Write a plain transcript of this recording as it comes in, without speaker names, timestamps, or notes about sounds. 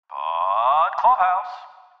Clubhouse.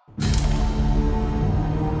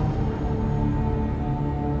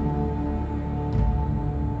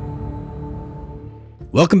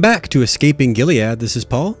 Welcome back to Escaping Gilead. This is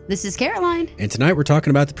Paul. This is Caroline. And tonight we're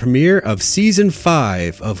talking about the premiere of Season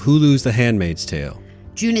 5 of Hulu's The Handmaid's Tale.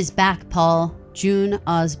 June is back, Paul. June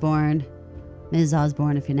Osborne. Ms.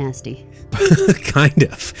 Osborne, if you're nasty. Kind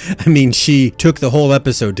of. I mean, she took the whole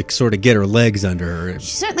episode to sort of get her legs under her.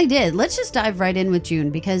 She certainly did. Let's just dive right in with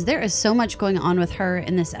June because there is so much going on with her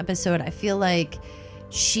in this episode. I feel like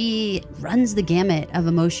she runs the gamut of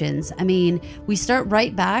emotions. I mean, we start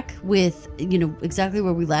right back with, exactly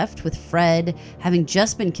where we left with Fred having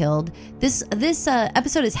just been killed. This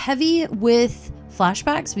episode is heavy with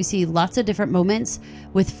flashbacks. We see lots of different moments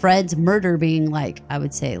with Fred's murder being I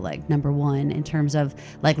would say number one in terms of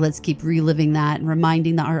let's keep reliving that and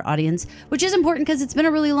reminding our audience, which is important because it's been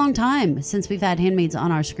a really long time since we've had Handmaids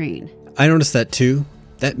on our screen. I noticed that too.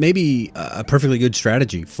 That may be a perfectly good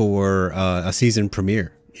strategy for a season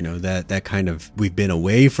premiere. That kind of, we've been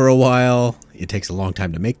away for a while. It takes a long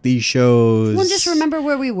time to make these shows. Well, just remember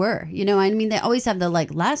where we were. I mean, they always have the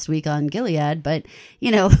last week on Gilead, but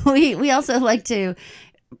we also like to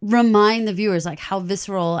remind the viewers how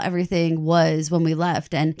visceral everything was when we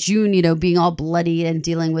left. And June, being all bloody and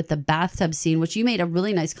dealing with the bathtub scene, which you made a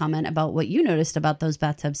really nice comment about what you noticed about those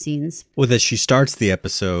bathtub scenes. Well, that she starts the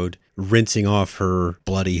episode rinsing off her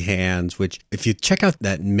bloody hands, which if you check out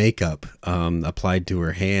that makeup applied to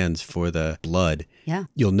her hands for the blood, yeah,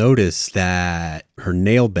 you'll notice that her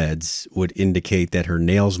nail beds would indicate that her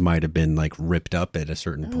nails might have been ripped up at a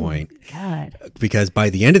certain point. God. Because by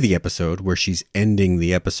the end of the episode, where she's ending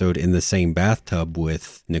the episode in the same bathtub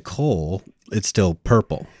with Nicole, it's still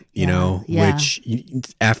purple, which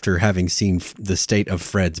after having seen the state of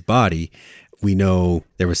Fred's body, we know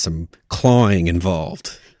there was some clawing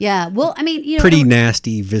involved. Yeah, well, I mean, pretty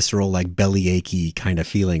nasty, visceral, belly achy kind of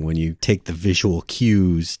feeling when you take the visual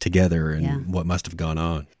cues together and what must have gone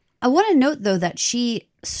on. I want to note, though, that she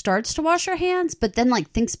starts to wash her hands, but then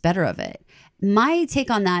thinks better of it. My take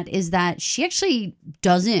on that is that she actually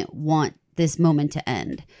doesn't want this moment to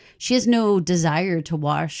end. She has no desire to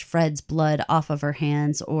wash Fred's blood off of her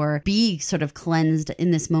hands or be sort of cleansed in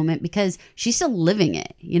this moment because she's still living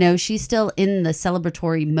it. She's still in the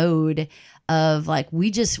celebratory mode of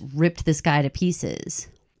we just ripped this guy to pieces.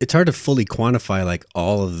 It's hard to fully quantify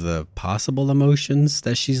all of the possible emotions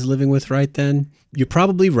that she's living with right then. You're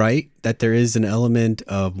probably right that there is an element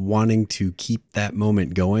of wanting to keep that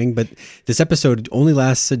moment going, but this episode only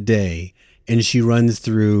lasts a day and she runs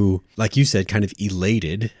through, like you said, kind of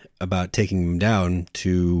elated about taking him down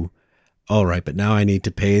to, all right, but now I need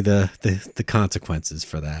to pay the consequences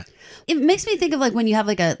for that. It makes me think of when you have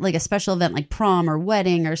a special event like prom or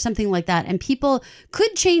wedding or something like that, and people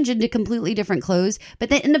could change into completely different clothes, but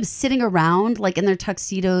they end up sitting around in their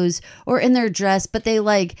tuxedos or in their dress, but they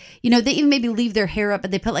they even maybe leave their hair up,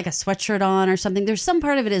 but they put a sweatshirt on or something. There's some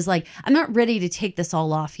part of it is I'm not ready to take this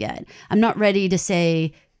all off yet. I'm not ready to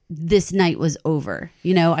say this night was over.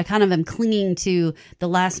 I kind of am clinging to the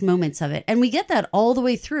last moments of it. And we get that all the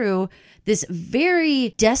way through this very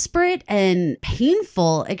desperate and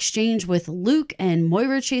painful exchange with Luke and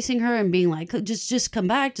Moira chasing her and being just come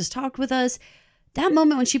back, just talk with us. That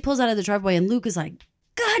moment when she pulls out of the driveway and Luke is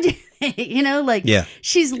God, yeah,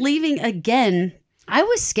 she's leaving again. I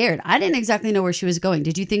was scared. I didn't exactly know where she was going.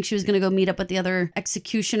 Did you think she was going to go meet up with the other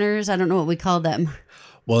executioners? I don't know what we call them.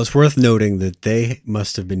 Well, it's worth noting that they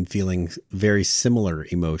must have been feeling very similar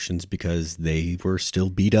emotions because they were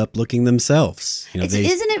still beat up looking themselves.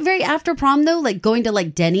 Isn't it very after prom, though? Going to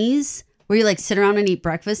Denny's where you sit around and eat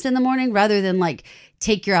breakfast in the morning rather than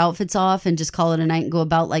take your outfits off and just call it a night and go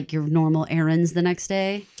about your normal errands the next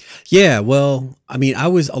day? Yeah, well, I mean, I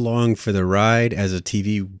was along for the ride as a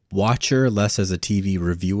TV watcher, less as a TV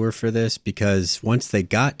reviewer for this, because once they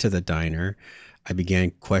got to the diner, I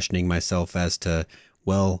began questioning myself as to,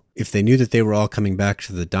 well, if they knew that they were all coming back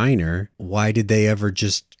to the diner, why did they ever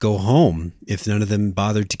just go home if none of them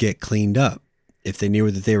bothered to get cleaned up? If they knew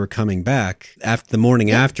that they were coming back, after the morning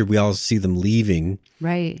after, we all see them leaving.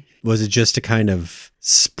 Right. Was it just to kind of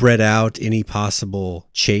spread out any possible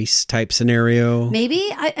chase type scenario? Maybe.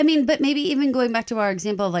 I mean, but maybe even going back to our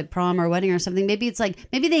example of prom or wedding or something, maybe it's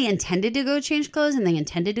maybe they intended to go change clothes and they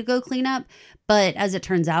intended to go clean up. But as it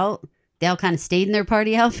turns out, they all kind of stayed in their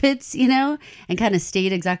party outfits, and kind of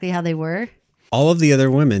stayed exactly how they were. All of the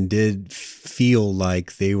other women did feel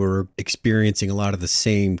like they were experiencing a lot of the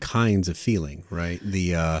same kinds of feeling, right?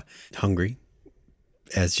 The hungry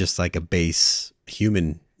as just a base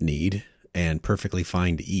human need and perfectly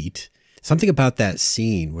fine to eat. Something about that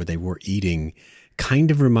scene where they were eating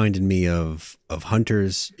kind of reminded me of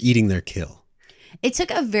hunters eating their kill. it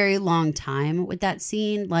took a very long time with that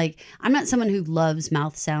scene. Like, I'm not someone who loves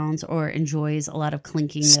mouth sounds or enjoys a lot of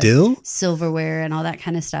clinking Still? of silverware and all that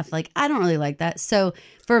kind of stuff. Like, I don't really like that. So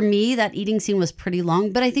for me, that eating scene was pretty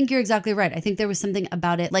long, but I think you're exactly right. I think there was something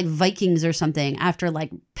about it, like Vikings or something, after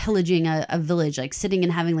like pillaging a village, like sitting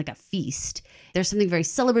and having like a feast. There's something very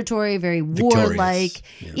celebratory, very warlike.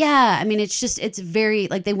 Yeah. I mean, it's very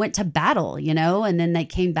like they went to battle, you know, and then they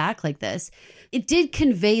came back like this. It did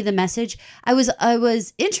convey the message. I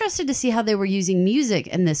was interested to see how they were using music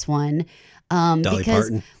in this one. Dolly Because,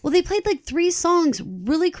 Parton. well, they played like 3 songs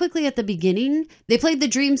really quickly at the beginning. They played the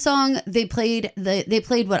Dream song. They played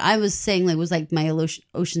what I was saying like was like my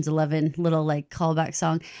Ocean's 11 little like callback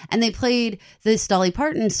song, and they played this Dolly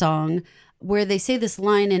Parton song where they say this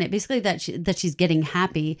line in it, basically that she's getting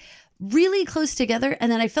happy, really close together.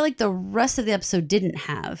 And then I felt like the rest of the episode didn't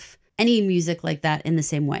have any music like that in the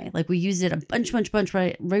same way. Like we used it a bunch,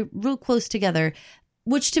 right real close together,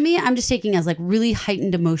 which to me, I'm just taking as like really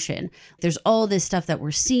heightened emotion. There's all this stuff that we're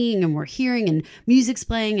seeing and we're hearing and music's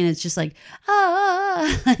playing and it's just like,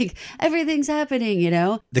 like everything's happening, you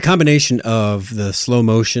know? The combination of the slow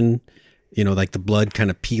motion, you know, like the blood kind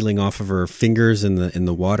of peeling off of her fingers in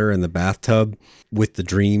the water in the bathtub with the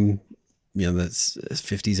dream, you know, that's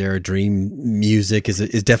 50s era dream music is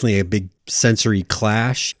definitely a big sensory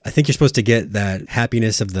clash. I think you're supposed to get that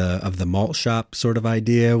happiness of the malt shop sort of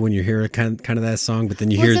idea when you hear kind of that song, but then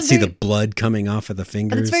you see the blood coming off of the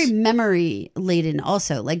fingers. But it's very memory laden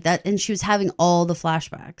also, like that. And she was having all the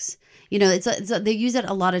flashbacks. You know, they use it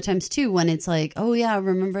a lot of times too when it's like, oh yeah,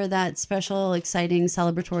 remember that special, exciting,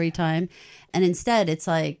 celebratory time. And instead it's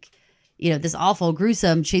like, you know, this awful,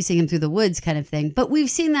 gruesome, chasing him through the woods kind of thing. But we've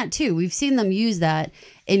seen that too. We've seen them use that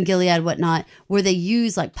in Gilead, whatnot, where they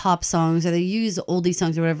use like pop songs or they use oldie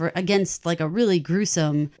songs or whatever against like a really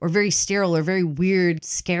gruesome or very sterile or very weird,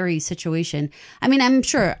 scary situation. I mean, I'm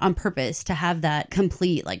sure on purpose to have that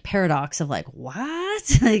complete like paradox of like,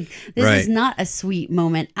 what? Like, this is not a sweet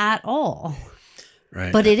moment at all.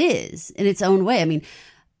 Right. But it is in its own way. I mean,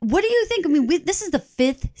 what do you think? I mean, this is the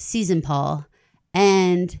 5th season, Paul,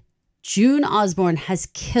 and June Osborne has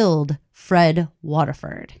killed Fred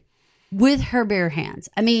Waterford with her bare hands.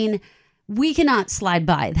 I mean, we cannot slide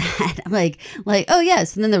by that. like, oh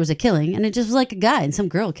yes, and then there was a killing, and it just was like a guy and some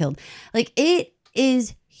girl killed. Like, it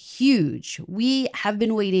is huge. We have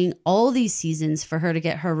been waiting all these seasons for her to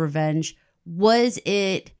get her revenge. Was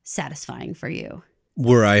it satisfying for you?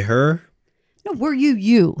 Were I her? No, were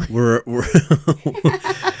you? Were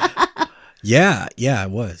Yeah, it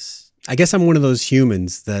was. I guess I'm one of those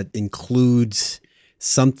humans that includes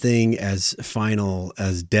something as final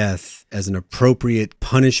as death as an appropriate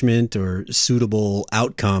punishment or suitable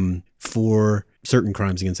outcome for certain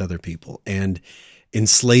crimes against other people. And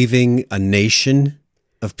enslaving a nation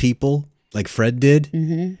of people like Fred did,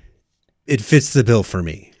 it fits the bill for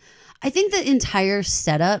me. I think the entire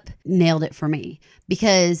setup nailed it for me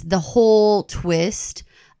because the whole twist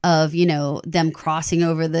of, you know, them crossing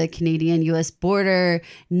over the Canadian-U.S. border,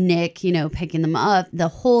 Nick, you know, picking them up, the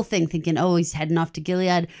whole thing thinking, oh, he's heading off to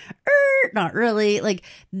Gilead. Not really. Like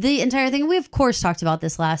the entire thing. We, of course, talked about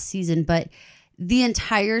this last season, but the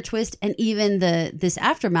entire twist and even this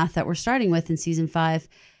aftermath that we're starting with in season 5,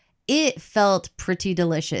 it felt pretty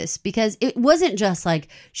delicious because it wasn't just like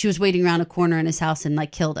she was waiting around a corner in his house and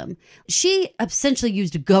like killed him. She essentially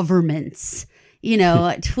used governments, you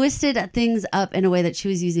know, twisted things up in a way that she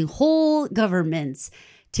was using whole governments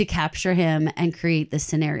to capture him and create this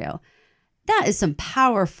scenario. That is some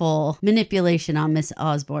powerful manipulation on Miss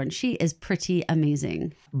Osborne. She is pretty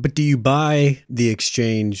amazing. But do you buy the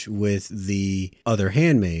exchange with the other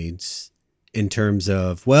handmaids in terms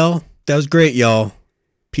of, well, that was great, y'all.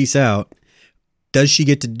 Peace out. Does she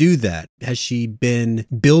get to do that? Has she been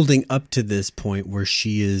building up to this point where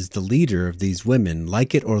she is the leader of these women,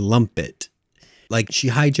 like it or lump it? Like she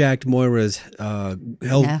hijacked Moira's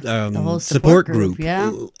the whole support group.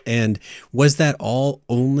 Yeah. And was that all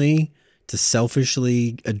only to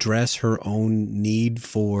selfishly address her own need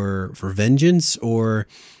for vengeance, or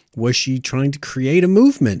was she trying to create a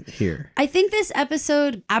movement here? I think this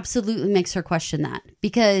episode absolutely makes her question that,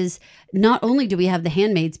 because not only do we have the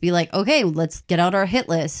handmaids be like, okay, let's get out our hit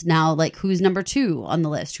list now, like who's number 2 on the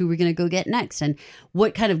list, who are we going to go get next, and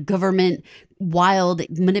what kind of government wild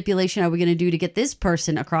manipulation are we going to do to get this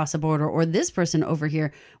person across the border or this person over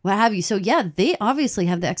here, what have you. So yeah, they obviously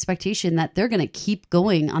have the expectation that they're going to keep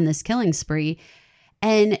going on this killing spree.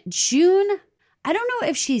 And June, I don't know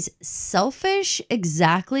if she's selfish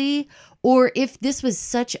exactly or if this was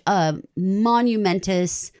such a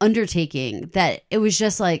monumentous undertaking that it was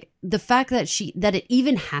just like the fact that it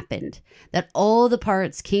even happened, that all the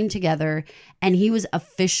parts came together and he was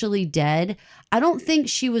officially dead. I don't think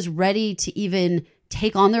she was ready to even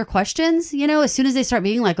take on their questions. As soon as they start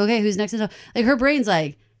being like, okay, who's next? Like her brain's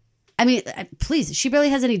like, I mean, please, she barely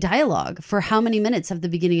has any dialogue for how many minutes of the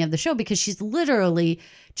beginning of the show, because she's literally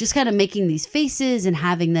just kind of making these faces and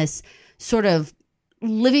having this sort of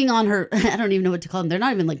living on her, I don't even know what to call them. They're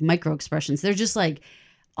not even like micro expressions. They're just like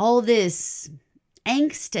all this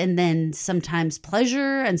angst and then sometimes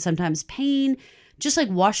pleasure and sometimes pain, just like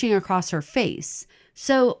washing across her face.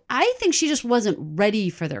 So I think she just wasn't ready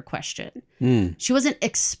for their question. She wasn't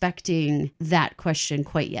expecting that question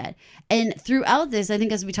quite yet. And throughout this, I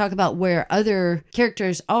think as we talk about where other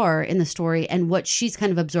characters are in the story and what she's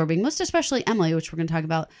kind of absorbing, most especially Emily, which we're going to talk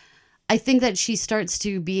about, I think that she starts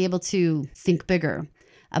to be able to think bigger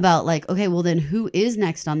about like, okay, well then who is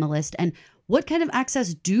next on the list and what kind of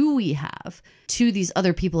access do we have to these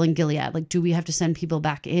other people in Gilead? Like, do we have to send people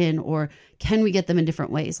back in or can we get them in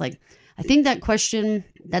different ways? Like, I think that question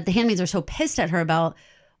that the handmaids are so pissed at her about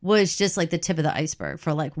was just like the tip of the iceberg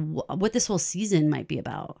for like what this whole season might be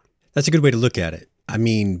about. That's a good way to look at it. I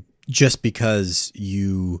mean, just because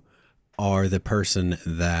you are the person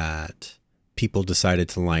that people decided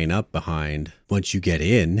to line up behind, once you get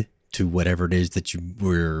in to whatever it is that you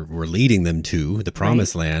were leading them to, the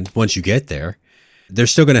promised land, once you get there, they're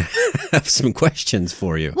still going to have some questions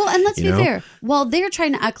for you. Well, and let's be fair. While they're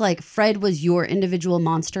trying to act like Fred was your individual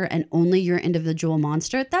monster and only your individual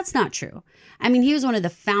monster, that's not true. I mean, he was one of the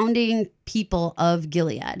founding people of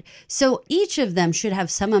Gilead. So each of them should have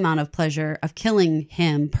some amount of pleasure of killing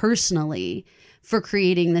him personally for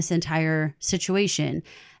creating this entire situation,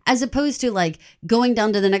 as opposed to like going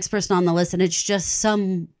down to the next person on the list and it's just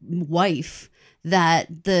some wife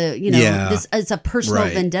that this is a personal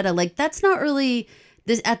vendetta. Like that's not really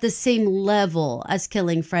this at the same level as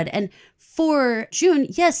killing Fred. And for June,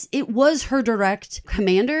 yes, it was her direct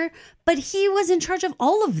commander, but he was in charge of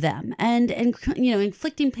all of them and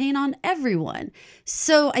inflicting pain on everyone.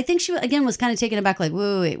 So I think she again was kind of taken aback, like,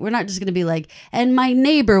 wait, we're not just going to be like, and my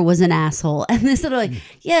neighbor was an asshole, and this sort of like,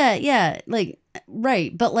 yeah, like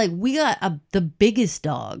right, but like we got the biggest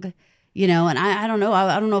dog. And I don't know.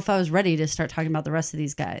 I don't know if I was ready to start talking about the rest of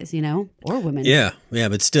these guys, or women. Yeah,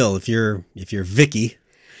 but still, if you're Vicky,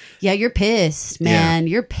 yeah, you're pissed, man.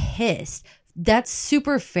 Yeah. You're pissed. That's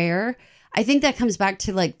super fair. I think that comes back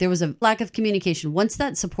to like there was a lack of communication. Once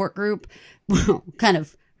that support group kind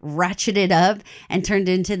of ratcheted up and turned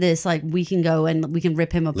into this like we can go and we can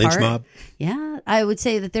rip him apart. Lynch mob. Yeah, I would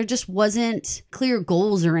say that there just wasn't clear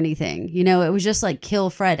goals or anything. It was just like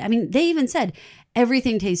kill Fred. I mean, they even said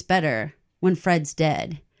everything tastes better when Fred's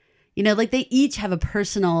dead. Like they each have a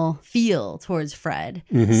personal feel towards Fred.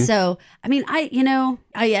 Mm-hmm. So, I mean, I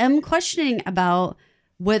am questioning about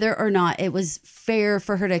whether or not it was fair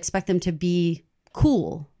for her to expect them to be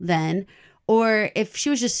cool then, or if she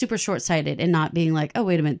was just super short-sighted and not being like, oh,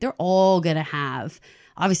 wait a minute, they're all going to have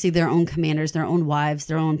obviously their own commanders, their own wives,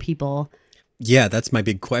 their own people. Yeah, that's my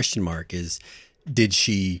big question mark is, did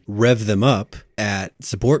she rev them up at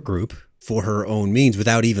support group for her own means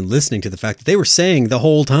without even listening to the fact that they were saying the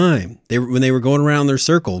whole time when they were going around their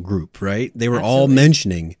circle group, right? They were all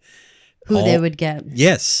mentioning who they would get.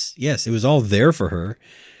 Yes. It was all there for her.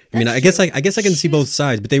 I guess I can see both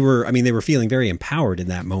sides, but they were feeling very empowered in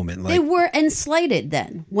that moment. Like, they were, and slighted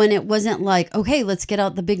then when it wasn't like, okay, let's get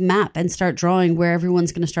out the big map and start drawing where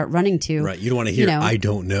everyone's going to start running to. Right. You don't want to hear, I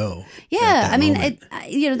don't know. Yeah. I mean,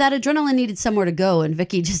 that adrenaline needed somewhere to go, and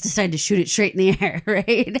Vicky just decided to shoot it straight in the air.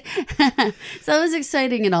 Right. So it was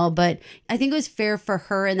exciting and all, but I think it was fair for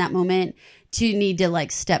her in that moment to need to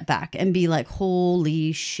like step back and be like,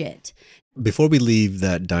 holy shit. Before we leave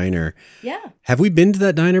that diner, have we been to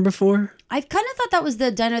that diner before? I kind of thought that was the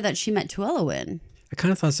diner that she met Tuello in. I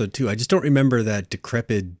kind of thought so too. I just don't remember that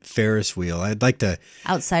decrepit Ferris wheel. I'd like to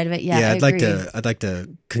outside of it. I'd like to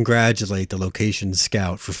congratulate the location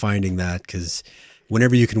scout for finding that, because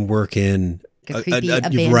whenever you can work in a creepy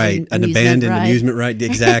abandoned amusement ride,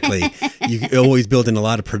 exactly. You always build in a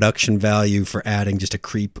lot of production value for adding just a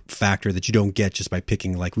creep factor that you don't get just by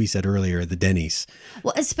picking, like we said earlier, the Denny's.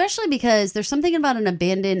 Well, especially because there's something about an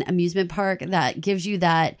abandoned amusement park that gives you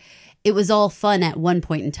that it was all fun at one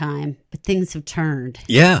point in time, but things have turned.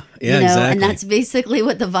 Yeah, exactly. And that's basically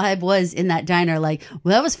what the vibe was in that diner. Like,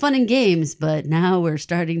 well, that was fun in games, but now we're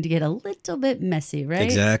starting to get a little bit messy, right?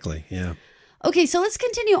 Exactly, yeah. Okay, so let's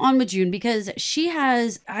continue on with June because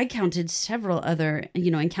I counted several other,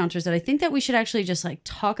 encounters that I think that we should actually just like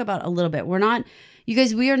talk about a little bit. You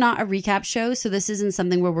guys, we are not a recap show, so this isn't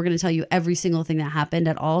something where we're going to tell you every single thing that happened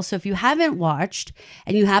at all. So if you haven't watched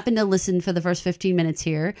and you happen to listen for the first 15 minutes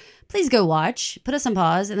here, please go watch, put us on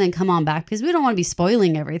pause, and then come on back because we don't want to be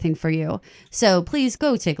spoiling everything for you. So please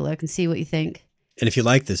go take a look and see what you think. And if you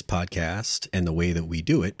like this podcast and the way that we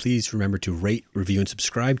do it, please remember to rate, review, and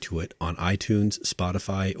subscribe to it on iTunes,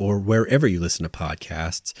 Spotify, or wherever you listen to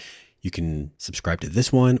podcasts. You can subscribe to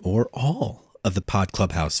this one or all of the Pod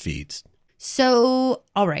Clubhouse feeds. So,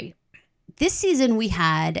 all right. This season we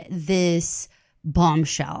had this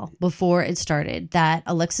bombshell before it started that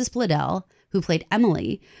Alexis Bledel, who played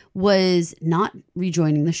Emily, was not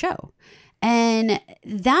rejoining the show. And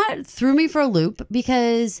that threw me for a loop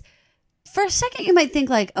because for a second you might think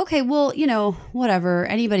like, okay, well, whatever,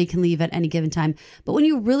 anybody can leave at any given time. But when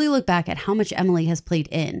you really look back at how much Emily has played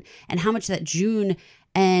in and how much that June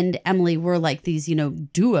and Emily were like these,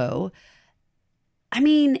 duo, I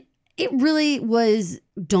mean, it really was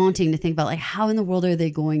daunting to think about like how in the world are they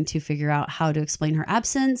going to figure out how to explain her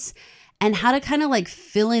absence and how to kind of like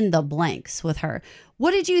fill in the blanks with her.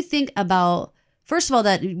 What did you think about, first of all,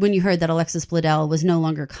 that when you heard that Alexis Bledel was no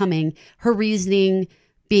longer coming, her reasoning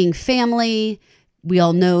being family? We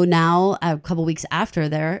all know now a couple weeks after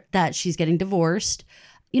there that she's getting divorced.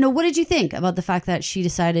 What did you think about the fact that she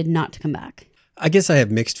decided not to come back? I guess I have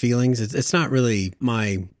mixed feelings. It's not really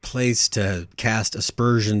my place to cast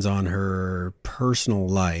aspersions on her personal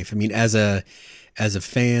life. I mean, as a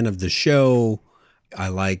fan of the show, I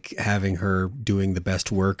like having her doing the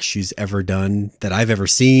best work she's ever done, that I've ever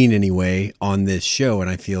seen anyway, on this show. And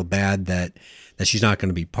I feel bad that she's not going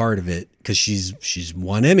to be part of it because she's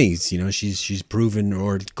won Emmys, she's proven,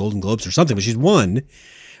 or Golden Globes or something, but she's won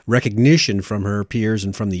recognition from her peers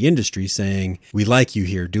and from the industry saying, we like you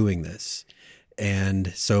here doing this.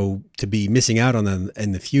 And so to be missing out on them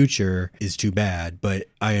in the future is too bad. But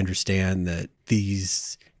I understand that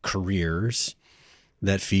these careers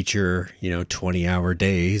that feature, 20-hour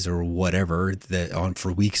days or whatever that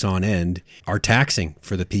for weeks on end are taxing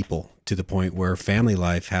for the people to the point where family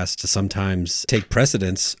life has to sometimes take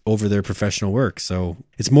precedence over their professional work. So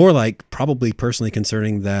it's more like probably personally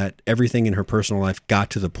concerning that everything in her personal life got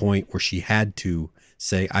to the point where she had to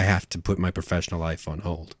say, I have to put my professional life on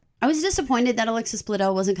hold. I was disappointed that Alexis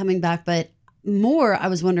Bledel wasn't coming back, but more I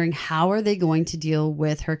was wondering how are they going to deal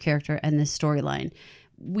with her character and this storyline?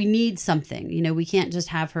 We need something, we can't just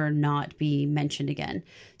have her not be mentioned again.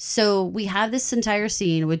 So we have this entire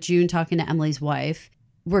scene with June talking to Emily's wife.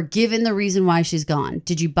 We're given the reason why she's gone.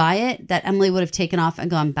 Did you buy it that Emily would have taken off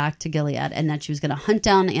and gone back to Gilead and that she was going to hunt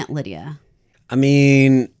down Aunt Lydia? I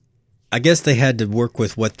mean, I guess they had to work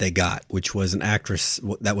with what they got, which was an actress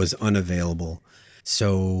that was unavailable.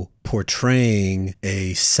 So portraying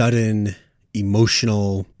a sudden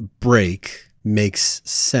emotional break makes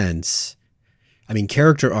sense. I mean,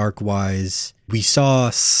 character arc wise, we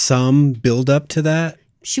saw some build up to that.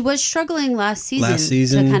 She was struggling last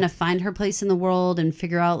season to kind of find her place in the world and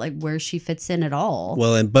figure out like where she fits in at all.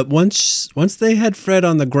 Well, but once they had Fred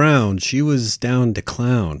on the ground, she was down to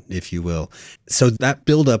clown, if you will. So that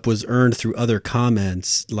buildup was earned through other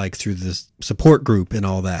comments, like through the support group and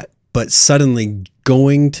all that. But suddenly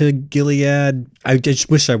going to Gilead, I just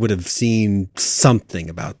wish I would have seen something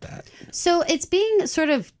about that. So it's being sort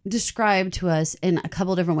of described to us in a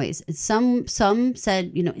couple different ways. Some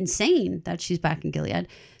said, insane that she's back in Gilead.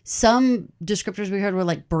 Some descriptors we heard were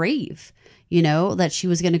like brave, that she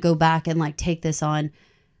was going to go back and like take this on.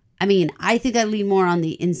 I mean, I think I lean more on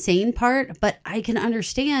the insane part, but I can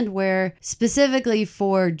understand where specifically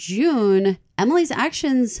for June, Emily's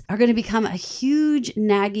actions are going to become a huge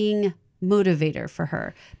nagging motivator for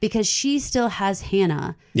her because she still has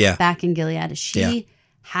Hannah back in Gilead. She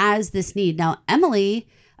has this need. Now, Emily,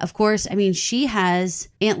 of course, I mean, she has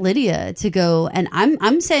Aunt Lydia to go. And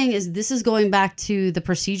I'm saying this is going back to the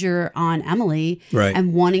procedure on Emily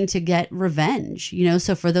and wanting to get revenge,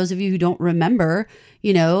 So for those of you who don't remember,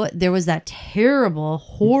 there was that terrible,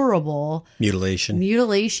 horrible genital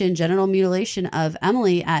mutilation of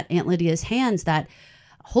Emily at Aunt Lydia's hands that,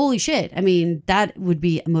 holy shit. I mean, that would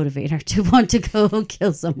be a motivator to want to go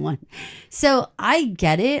kill someone. So I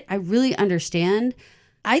get it. I really understand.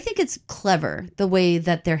 I think it's clever the way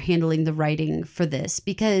that they're handling the writing for this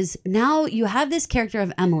because now you have this character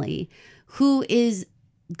of Emily who is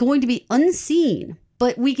going to be unseen,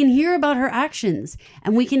 but we can hear about her actions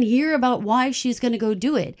and we can hear about why she's going to go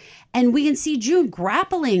do it. And we can see June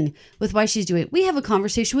grappling with why she's doing it. We have a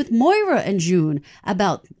conversation with Moira and June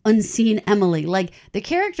about unseen Emily. Like the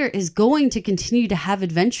character is going to continue to have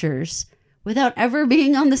adventures without ever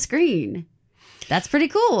being on the screen. That's pretty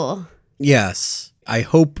cool. Yes. I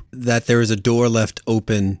hope that there is a door left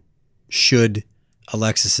open should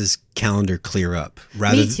Alexis's calendar clear up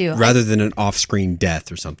Me too. rather than an off-screen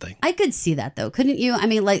death or something. I could see that though, couldn't you? I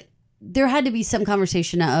mean, like, there had to be some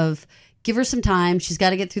conversation of give her some time. She's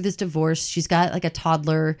got to get through this divorce. She's got like a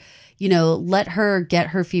toddler, let her get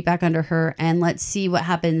her feet back under her and let's see what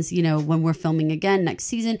happens, when we're filming again next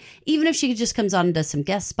season. Even if she just comes on and does some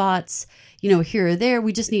guest spots, here or there,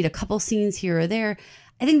 we just need a couple scenes here or there.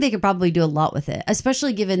 I think they could probably do a lot with it,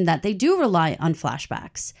 especially given that they do rely on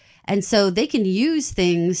flashbacks. And so they can use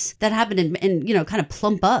things that happen and kind of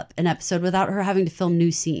plump up an episode without her having to film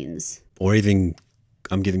new scenes. Or even,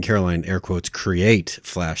 I'm giving Caroline air quotes, create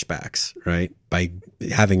flashbacks, right? By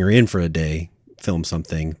having her in for a day, film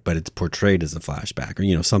something, but it's portrayed as a flashback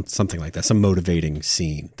or, something like that. Some motivating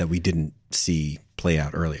scene that we didn't see play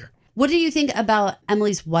out earlier. What do you think about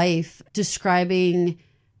Emily's wife describing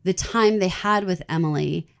the time they had with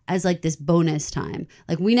Emily as like this bonus time?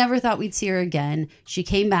 Like, we never thought we'd see her again. She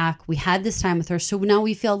came back. We had this time with her. So now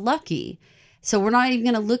we feel lucky. So we're not even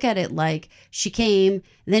going to look at it like she came,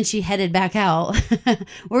 then she headed back out.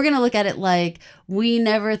 We're going to look at it like we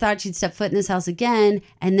never thought she'd step foot in this house again.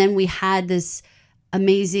 And then we had this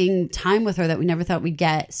amazing time with her that we never thought we'd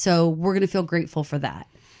get. So we're going to feel grateful for that.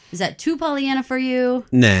 Is that too Pollyanna for you?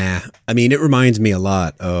 Nah. I mean, it reminds me a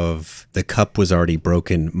lot of the cup was already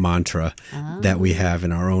broken mantra that we have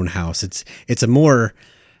in our own house. It's a more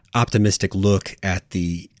optimistic look at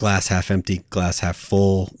the glass half empty, glass half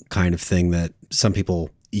full kind of thing that some people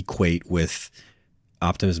equate with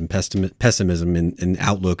optimism, pessimism in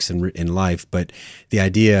outlooks in life. But the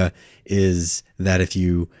idea is that if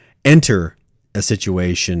you enter a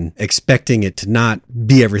situation expecting it to not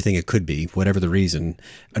be everything it could be, whatever the reason.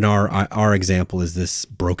 And our example is this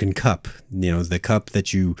broken cup, the cup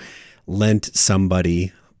that you lent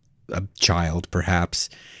somebody, a child perhaps,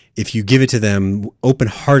 if you give it to them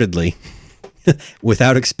open-heartedly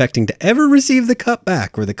without expecting to ever receive the cup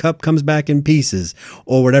back, or the cup comes back in pieces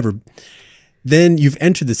or whatever, then you've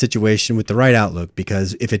entered the situation with the right outlook,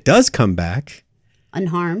 because if it does come back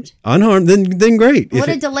unharmed, then great. What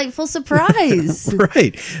a delightful surprise.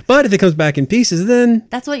 Right. But if it comes back in pieces, then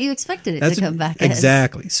that's what you expected it to come back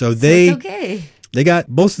exactly. as. So it's okay. They got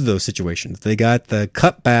both of those situations. They got the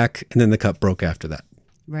cup back, and then the cup broke after that.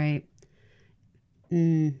 Right.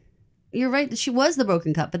 You're right. She was the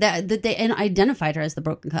broken cup, but that they identified her as the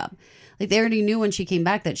broken cup. Like, they already knew when she came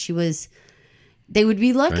back that they would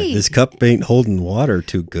be lucky. Right. This cup ain't holding water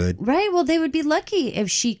too good. Right. Well, they would be lucky if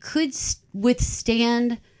she could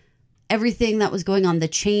withstand everything that was going on, the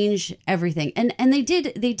change, everything. And they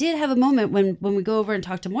did have a moment when we go over and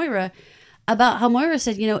talk to Moira about how Moira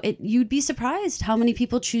said, you'd be surprised how many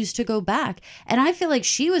people choose to go back. And I feel like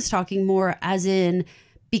she was talking more as in,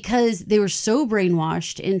 because they were so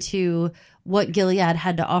brainwashed into what Gilead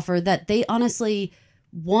had to offer that they honestly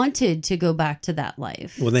wanted to go back to that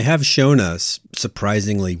life. Well, they have shown us,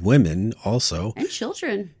 surprisingly, women also. And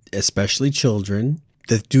children. Especially children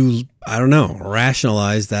that do, I don't know,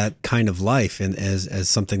 rationalize that kind of life and as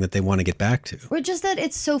something that they want to get back to. Or just that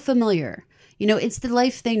it's so familiar. It's the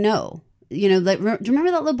life they know. Do you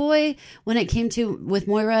remember that little boy when it came to with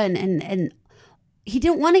Moira and he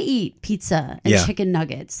didn't want to eat pizza and chicken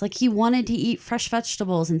nuggets. Like, he wanted to eat fresh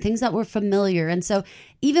vegetables and things that were familiar. And so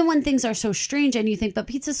even when things are so strange and you think, but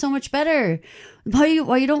pizza's so much better, why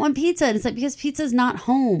you don't want pizza? And it's like, because pizza's not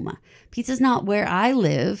home. Pizza's not where I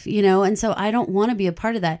live, and so I don't want to be a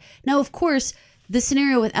part of that. Now, of course, the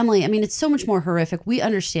scenario with Emily, I mean, it's so much more horrific. We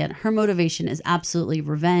understand her motivation is absolutely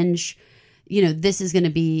revenge. This is going to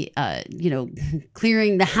be,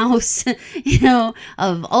 clearing the house,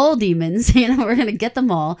 of all demons. We're going to get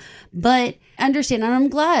them all. But understand, and I'm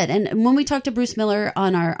glad. And when we talked to Bruce Miller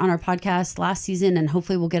on our podcast last season, and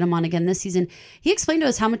hopefully we'll get him on again this season, he explained to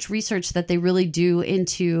us how much research that they really do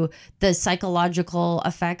into the psychological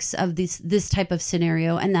effects of this type of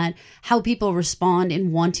scenario, and that how people respond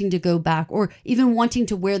in wanting to go back, or even wanting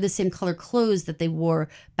to wear the same color clothes that they wore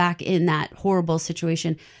back in that horrible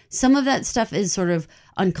situation. Some of that stuff is sort of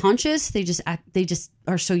unconscious. They just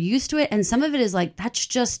are so used to it. And some of it is like, that's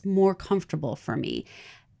just more comfortable for me.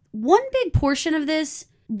 One big portion of this,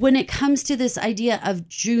 when it comes to this idea of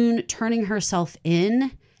June turning herself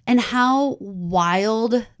in and how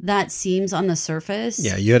wild that seems on the surface.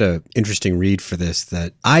 Yeah, you had an interesting read for this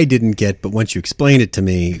that I didn't get, but once you explained it to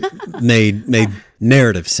me, made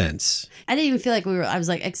narrative sense. I didn't even feel like I was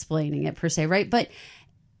like explaining it per se, right? But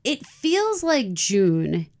it feels like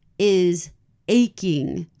June is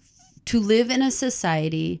aching to live in a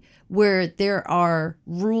society where there are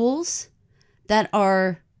rules that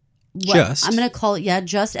are Just. I'm going to call it,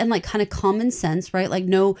 just and like kind of common sense, right? Like,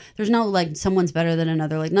 no, there's no like someone's better than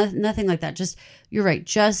another, like nothing like that. Just, you're right,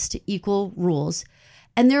 just equal rules.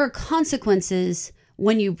 And there are consequences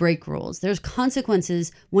when you break rules. There's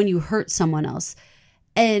consequences when you hurt someone else.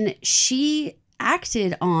 And she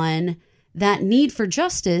acted on that need for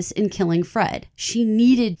justice in killing Fred. She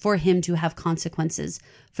needed for him to have consequences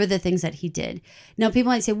for the things that he did. Now,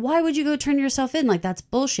 people might say, why would you go turn yourself in? Like, that's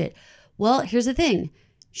bullshit. Well, here's the thing.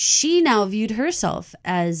 She now viewed herself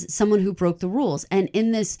as someone who broke the rules. And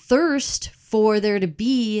in this thirst for there to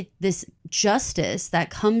be this justice that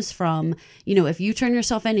comes from, if you turn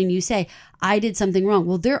yourself in and you say, I did something wrong,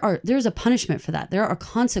 well, there's a punishment for that. There are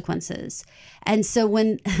consequences. And so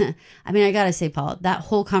when, I gotta say, Paul, that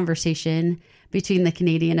whole conversation between the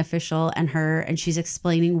Canadian official and her, and she's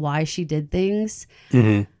explaining why she did things.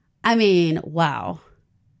 Mm-hmm. Wow.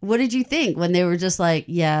 What did you think when they were just like,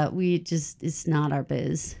 yeah, it's not our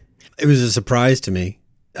biz? It was a surprise to me.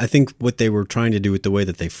 I think what they were trying to do with the way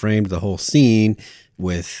that they framed the whole scene,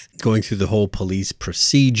 with going through the whole police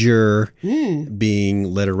procedure, being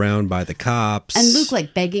led around by the cops. And Luke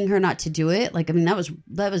like begging her not to do it. Like, that was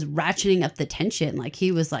ratcheting up the tension. Like,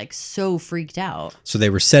 he was like so freaked out. So they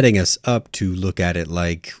were setting us up to look at it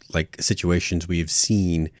like situations we have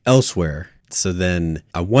seen elsewhere. So then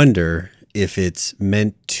I wonder if it's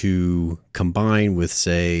meant to combine with,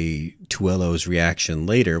 say, Tuello's reaction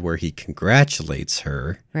later where he congratulates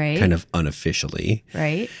her, right, kind of unofficially.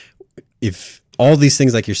 Right. If all these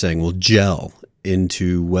things, like you're saying, will gel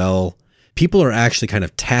into, well, people are actually kind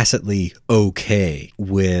of tacitly okay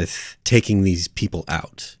with taking these people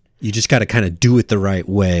out. You just got to kind of do it the right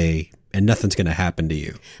way and nothing's going to happen to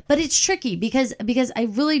you. But it's tricky because I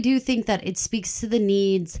really do think that it speaks to the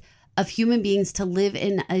needs of human beings to live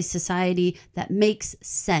in a society that makes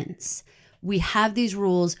sense. We have these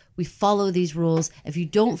rules. We follow these rules. If you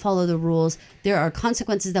don't follow the rules, there are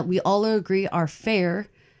consequences that we all agree are fair.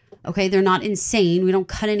 Okay, they're not insane. We don't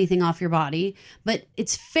cut anything off your body, but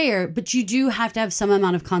it's fair. But you do have to have some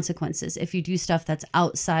amount of consequences if you do stuff that's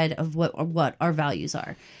outside of what our values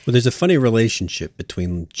are. Well, there's a funny relationship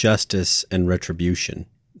between justice and retribution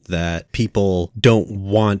that people don't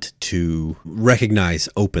want to recognize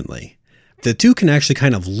openly. The two can actually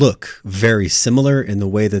kind of look very similar in the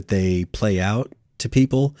way that they play out to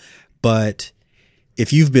people, but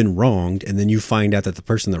if you've been wronged and then you find out that the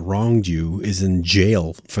person that wronged you is in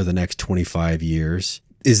jail for the next 25 years,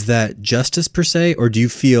 is that justice per se, or do you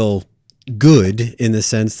feel good in the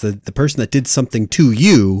sense that the person that did something to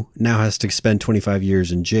you now has to spend 25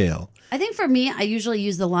 years in jail? I think for me, I usually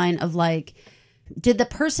use the line of like, did the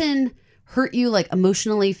person hurt you like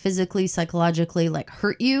emotionally, physically, psychologically, like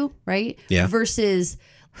hurt you, right? Yeah. Versus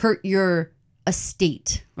hurt your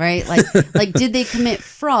estate, right? Like did they commit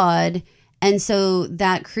fraud? And so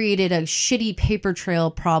that created a shitty paper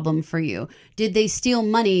trail problem for you. Did they steal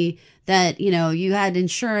money that, you had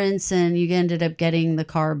insurance and you ended up getting the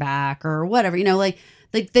car back or whatever, like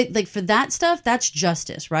for that stuff, that's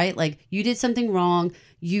justice, right? Like, you did something wrong.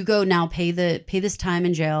 You go now pay this time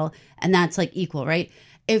in jail, and that's like equal, right?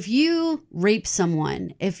 If you rape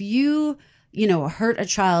someone, if you, hurt a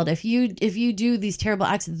child, if you do these terrible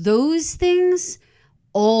acts, those things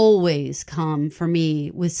always come for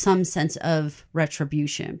me with some sense of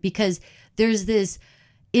retribution, because there's this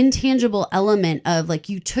intangible element of like,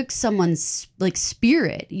 you took someone's like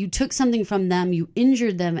spirit, you took something from them, you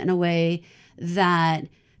injured them in a way that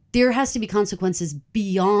there has to be consequences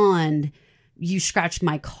beyond you scratched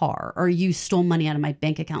my car or you stole money out of my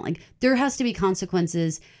bank account. Like, there has to be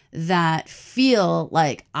consequences that feel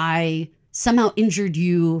like I somehow injured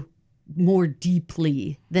you more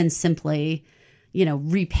deeply than simply,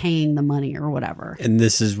 repaying the money or whatever. And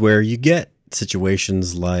this is where you get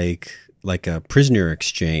situations like a prisoner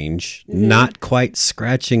exchange, not quite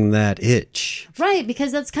scratching that itch. Right,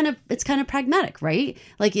 because it's kind of pragmatic, right?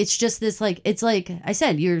 Like, it's just this, like, it's like I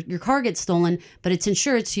said, your car gets stolen, but it's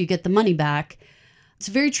insured, so you get the money back. It's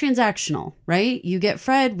very transactional, right? You get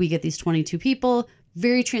Fred, we get these 22 people,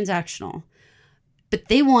 very transactional. But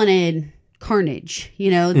they wanted carnage,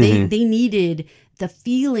 they needed the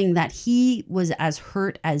feeling that he was as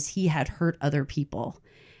hurt as he had hurt other people.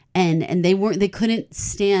 And they couldn't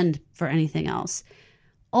stand for anything else.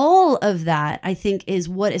 All of that, I think, is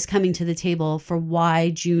what is coming to the table for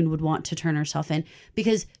why June would want to turn herself in,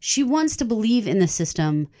 because she wants to believe in the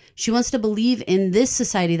system. She wants to believe in this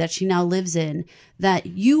society that she now lives in, that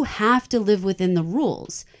you have to live within the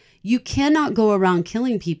rules. You cannot go around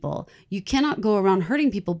killing people. You cannot go around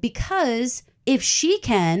hurting people, because if she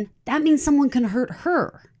can, that means someone can hurt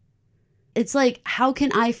her. It's like, how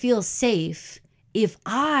can I feel safe if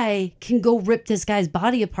I can go rip this guy's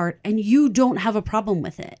body apart and you don't have a problem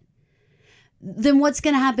with it, then what's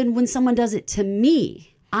going to happen when someone does it to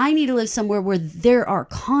me? I need to live somewhere where there are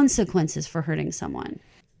consequences for hurting someone.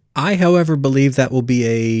 I, however, believe that will be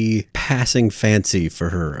a passing fancy for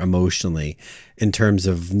her emotionally in terms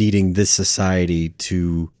of needing this society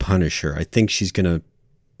to punish her. I think she's going to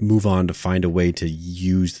move on to find a way to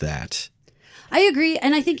use that. I agree.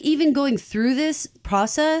 And I think even going through this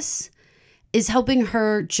process is helping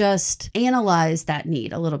her just analyze that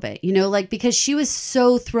need a little bit, you know, like, because she was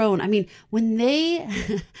so thrown. I mean, when they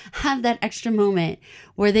have that extra moment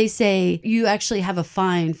where they say you actually have a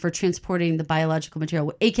fine for transporting the biological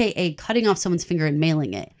material, AKA cutting off someone's finger and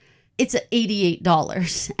mailing it, it's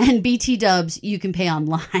 $88, and BT dubs you can pay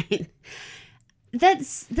online.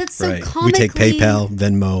 That's so right. comically... We take PayPal,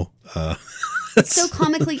 Venmo. So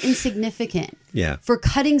comically insignificant. Yeah. For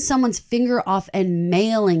cutting someone's finger off and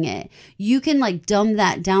mailing it. You can like dumb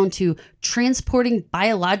that down to transporting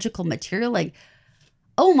biological material. Like,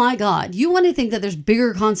 oh my God, you want to think that there's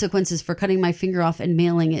bigger consequences for cutting my finger off and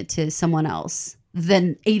mailing it to someone else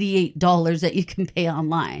than $88 that you can pay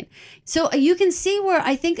online. So you can see where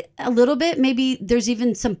I think a little bit, maybe there's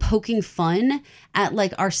even some poking fun at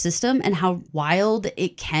like our system and how wild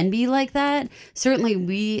it can be like that. Certainly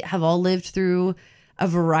we have all lived through a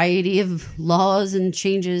variety of laws and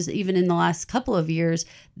changes, even in the last couple of years,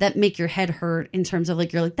 that make your head hurt in terms of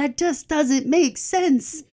like, you're like, that just doesn't make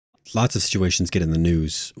sense. Lots of situations get in the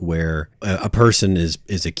news where a person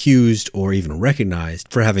is accused or even recognized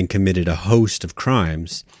for having committed a host of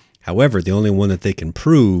crimes. However, the only one that they can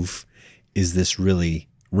prove is this really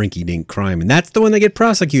rinky-dink crime. And that's the one they get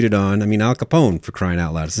prosecuted on. I mean, Al Capone, for crying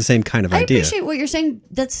out loud. It's the same kind of idea. I appreciate what you're saying.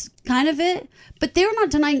 That's kind of it. But they're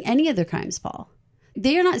not denying any of the crimes, Paul.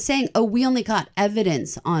 They are not saying, oh, we only got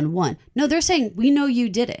evidence on one. No, they're saying, we know you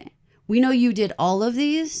did it. We know you did all of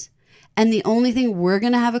these. And the only thing we're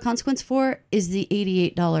going to have a consequence for is the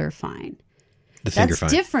 $88 fine. The finger fine.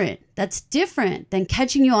 That's different. That's different than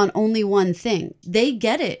catching you on only one thing. They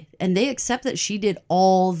get it, and they accept that she did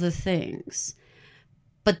all the things,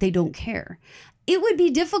 but they don't care. It would be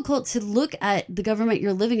difficult to look at the government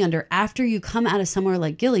you're living under after you come out of somewhere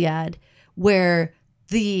like Gilead, where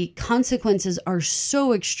the consequences are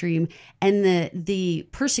so extreme, and the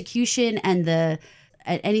persecution and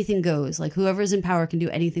anything goes. Like whoever's in power can do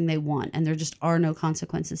anything they want, and there just are no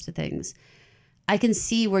consequences to things. I can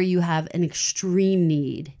see where you have an extreme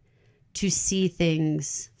need to see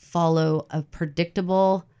things follow a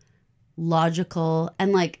predictable, logical,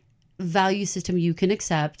 and like value system you can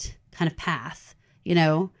accept kind of path, you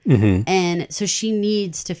know? Mm-hmm. And so she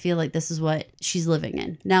needs to feel like this is what she's living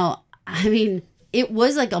in. Now, I mean, it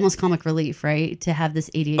was like almost comic relief, right? To have this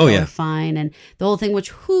 $88 fine and the whole thing, which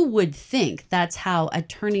who would think that's how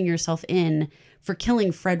turning yourself in for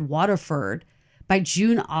killing Fred Waterford by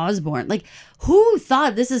June Osborne. Like, who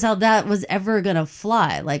thought this is how that was ever going to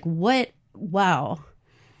fly? Like, what? Wow.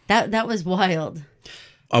 That was wild.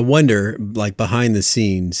 I wonder, like behind the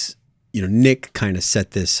scenes, you know, Nick kind of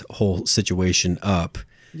set this whole situation up.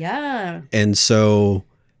 Yeah. And so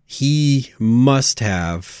he must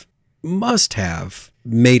have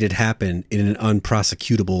made it happen in an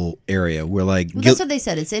unprosecutable area where like... Well, that's what they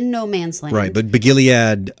said. It's in no man's land. Right. But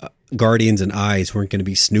Gilead Guardians and Eyes weren't going to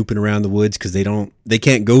be snooping around the woods because they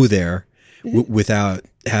can't go there without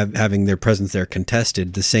having their presence there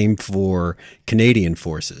contested. The same for Canadian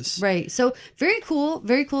forces. Right. So very cool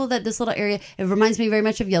that this little area, it reminds me very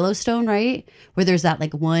much of Yellowstone, right? Where there's that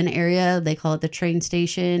like one area, they call it the train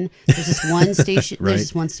station. There's just one station. Right. There's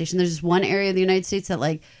just one station. There's just one area of the United States that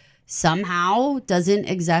like somehow doesn't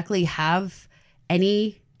exactly have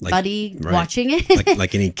anybody watching it.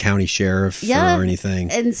 like any county sheriff or anything.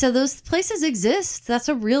 And so those places exist. That's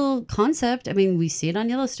a real concept. I mean, we see it on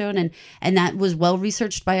Yellowstone, and that was well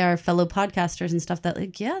researched by our fellow podcasters and stuff that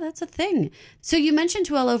like, yeah, that's a thing. So you mentioned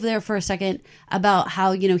Tuel over there for a second about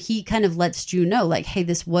how, you know, he kind of lets June know like, hey,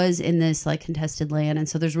 this was in this like contested land. And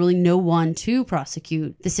so there's really no one to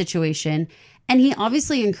prosecute the situation. And he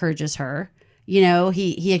obviously encourages her. You know,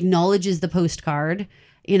 he acknowledges the postcard,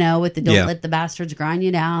 you know, with the don't let the bastards grind you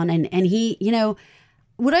down. And he, you know,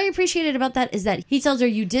 what I appreciated about that is that he tells her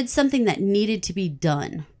you did something that needed to be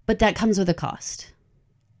done, but that comes with a cost.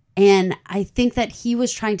 And I think that he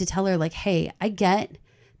was trying to tell her like, hey, I get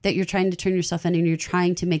that you're trying to turn yourself in and you're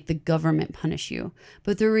trying to make the government punish you.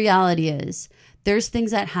 But the reality is there's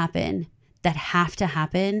things that happen that have to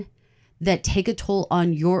happen that take a toll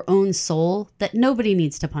on your own soul that nobody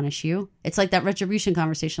needs to punish you. It's like that retribution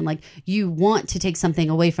conversation. Like you want to take something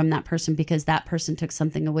away from that person because that person took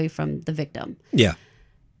something away from the victim. Yeah.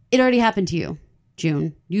 It already happened to you.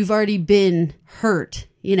 June. You've already been hurt.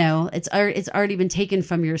 You know, it's already been taken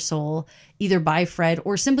from your soul, either by Fred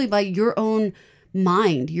or simply by your own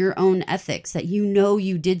mind, your own ethics, that you know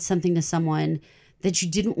you did something to someone that you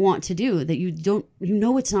didn't want to do, that you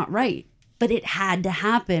know it's not right, but it had to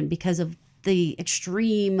happen because of the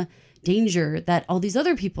extreme danger that all these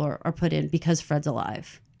other people are put in because Fred's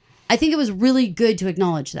alive. I think it was really good to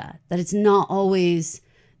acknowledge that it's not always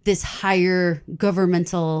this higher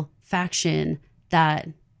governmental faction that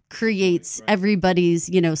creates everybody's,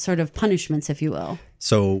 you know, sort of punishments, if you will.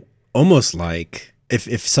 So almost like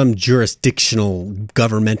if some jurisdictional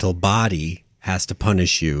governmental body has to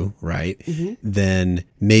punish you, right, then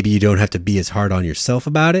maybe you don't have to be as hard on yourself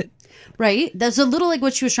about it. Right. That's a little like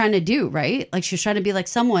what she was trying to do, right? Like she was trying to be like,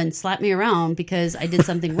 someone slapped me around because I did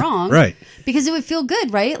something wrong. Right. Because it would feel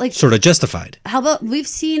good, right? Like sort of justified. How about we've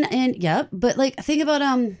seen but like think about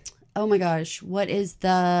oh my gosh, what is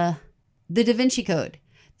the Da Vinci Code?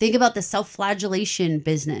 Think about the self-flagellation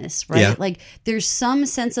business, right? Yeah. Like there's some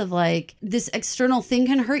sense of like this external thing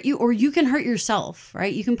can hurt you or you can hurt yourself,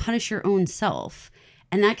 right? You can punish your own self.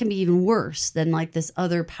 And that can be even worse than like this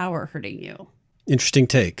other power hurting you. Interesting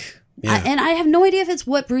take. Yeah. And I have no idea if it's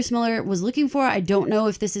what Bruce Miller was looking for. I don't know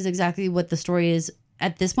if this is exactly what the story is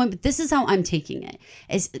at this point, but this is how I'm taking it.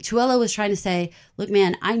 As Tuello was trying to say, look,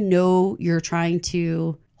 man, I know you're trying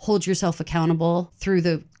to hold yourself accountable through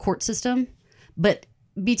the court system, but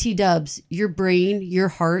BT dubs, your brain, your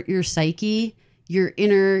heart, your psyche, your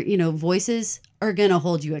inner, you know, voices are going to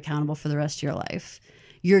hold you accountable for the rest of your life.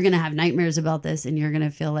 You're going to have nightmares about this and you're going to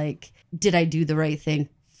feel like, did I do the right thing?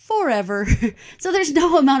 Forever. So there's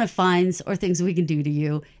no amount of fines or things we can do to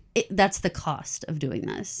you. That's the cost of doing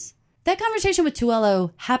this. That conversation with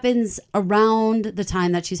Tuello happens around the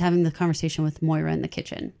time that she's having the conversation with Moira in the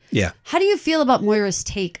kitchen. Yeah. How do you feel about Moira's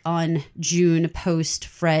take on June post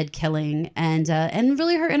Fred killing and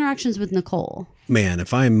really her interactions with Nicole? Man,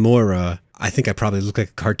 if I'm Moira, I think I probably look like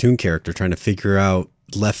a cartoon character trying to figure out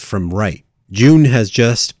left from right. June has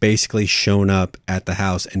just basically shown up at the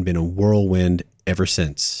house and been a whirlwind ever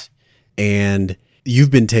since. And you've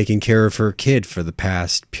been taking care of her kid for the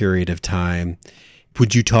past period of time.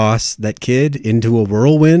 Would you toss that kid into a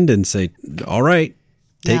whirlwind and say, all right,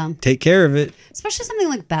 take care of it? Especially something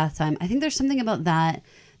like bath time. I think there's something about that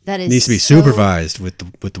is needs to be supervised with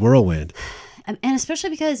the whirlwind. And especially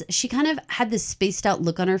because she kind of had this spaced out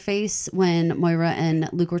look on her face when Moira and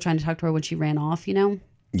Luke were trying to talk to her when she ran off, you know?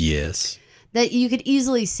 Yes. That you could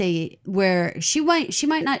easily say where she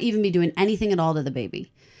might not even be doing anything at all to the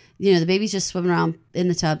baby. You know, the baby's just swimming around in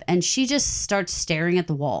the tub and she just starts staring at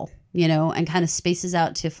the wall, you know, and kind of spaces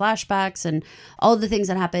out to flashbacks and all the things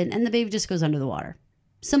that happen. And the baby just goes under the water.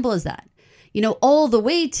 Simple as that. You know, all the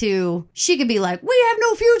way to she could be like, we have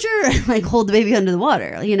no future, and like hold the baby under the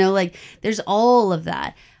water. You know, like there's all of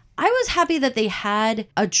that. I was happy that they had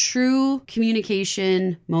a true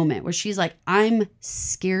communication moment where she's like, I'm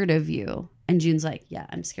scared of you. And June's like, yeah,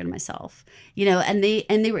 I'm scared of myself, you know, and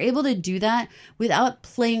they were able to do that without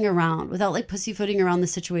playing around, without like pussyfooting around the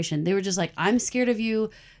situation. They were just like, I'm scared of you.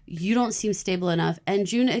 You don't seem stable enough. And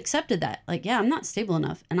June accepted that. Like, yeah, I'm not stable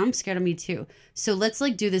enough and I'm scared of me too. So let's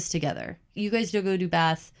like do this together. You guys go do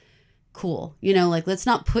bath. Cool. You know, like let's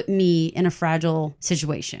not put me in a fragile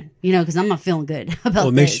situation, you know, because I'm not feeling good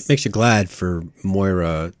about this. Makes you glad for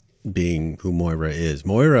Moira being who Moira is.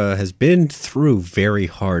 Moira has been through very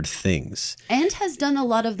hard things. And has done a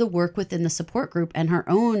lot of the work within the support group and her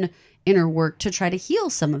own inner work to try to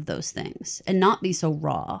heal some of those things and not be so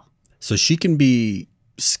raw. So she can be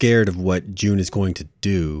scared of what June is going to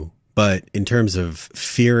do, but in terms of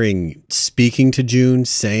fearing speaking to June,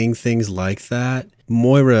 saying things like that,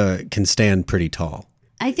 Moira can stand pretty tall.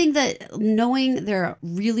 I think that knowing their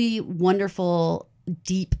really wonderful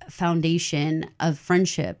deep foundation of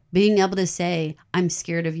friendship, being able to say, I'm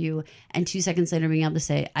scared of you, and 2 seconds later being able to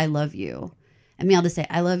say, I love you, and being able to say,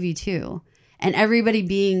 I love you too. And everybody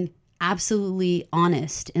being absolutely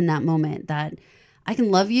honest in that moment that I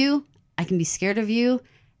can love you, I can be scared of you,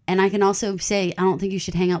 and I can also say, I don't think you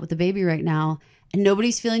should hang out with the baby right now, and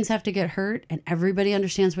nobody's feelings have to get hurt, and everybody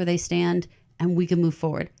understands where they stand, and we can move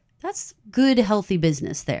forward. That's good, healthy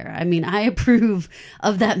business there. I mean, I approve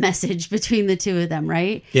of that message between the two of them,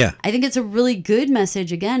 right? Yeah. I think it's a really good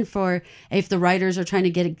message, again, for if the writers are trying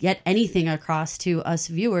to get anything across to us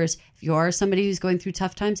viewers. If you are somebody who's going through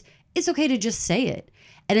tough times, it's okay to just say it.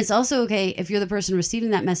 And it's also okay if you're the person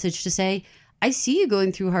receiving that message to say, I see you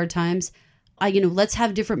going through hard times. Let's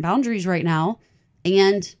have different boundaries right now.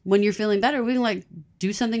 And when you're feeling better, we can like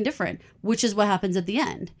do something different, which is what happens at the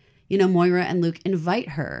end. You know, Moira and Luke invite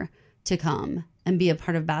her to come and be a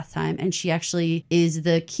part of bath time. And she actually is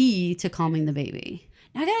the key to calming the baby.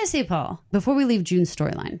 Now, I gotta say, Paul, before we leave June's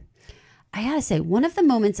storyline, I gotta say, one of the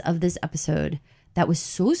moments of this episode that was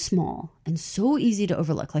so small and so easy to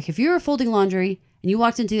overlook, like if you were folding laundry and you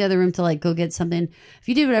walked into the other room to like go get something, if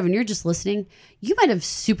you did whatever and you're just listening, you might have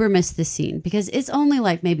super missed this scene because it's only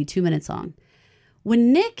like maybe 2 minutes long.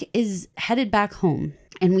 When Nick is headed back home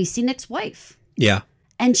and we see Nick's wife. Yeah.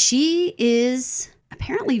 And she is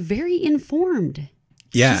apparently very informed.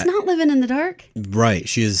 Yeah. She's not living in the dark. Right.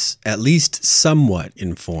 She is at least somewhat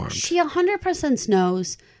informed. She 100%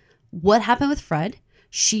 knows what happened with Fred.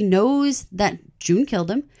 She knows that June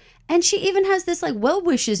killed him. And she even has this like well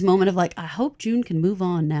wishes moment of like, I hope June can move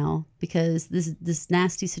on now because this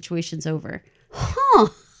nasty situation's over. Huh.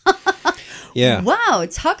 Yeah. Wow.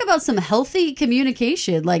 Talk about some healthy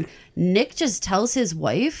communication. Like Nick just tells his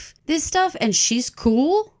wife this stuff and she's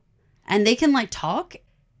cool and they can like talk.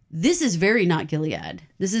 This is very not Gilead.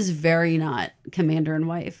 This is very not commander and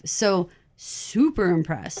wife. So super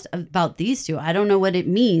impressed about these two. I don't know what it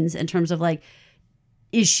means in terms of like,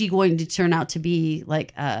 is she going to turn out to be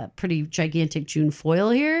like a pretty gigantic June foil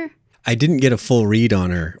here? I didn't get a full read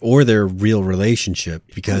on her or their real relationship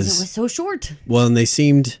because it was so short. Well, and they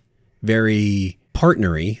seemed very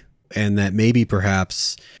partnery, and that maybe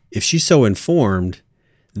perhaps if she's so informed,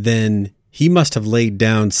 then he must have laid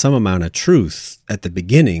down some amount of truth at the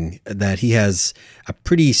beginning that he has a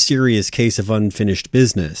pretty serious case of unfinished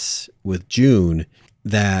business with June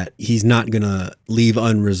that he's not going to leave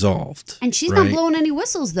unresolved. And she's right? not blowing any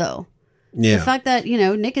whistles, though. Yeah. The fact that,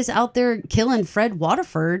 Nick is out there killing Fred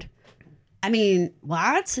Waterford. I mean,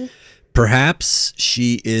 what? Perhaps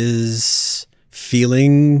she is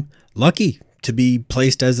feeling lucky to be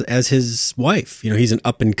placed as his wife. He's an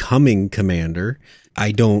up and coming commander.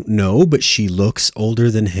 I don't know, but she looks older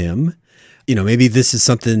than him. Maybe this is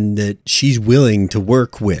something that she's willing to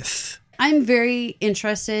work with. I'm very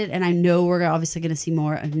interested, and I know we're obviously going to see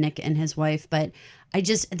more of Nick and his wife, but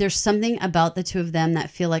there's something about the two of them that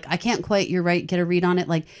feel like I can't quite, you're right, get a read on it.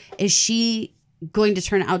 Like, is she going to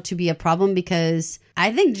turn out to be a problem? Because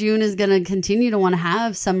I think June is going to continue to want to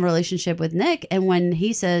have some relationship with Nick. And when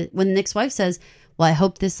Nick's wife says, well, I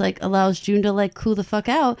hope this like allows June to like cool the fuck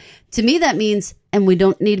out. To me, that means, and we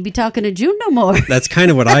don't need to be talking to June no more. That's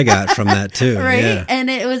kind of what I got from that too. Right. Yeah. And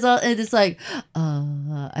it's like,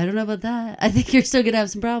 I don't know about that. I think you're still going to have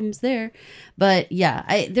some problems there. But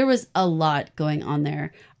yeah, there was a lot going on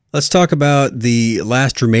there. Let's talk about the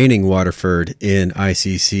last remaining Waterford in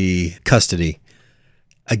ICC custody.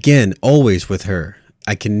 Again, always with her.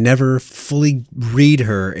 I can never fully read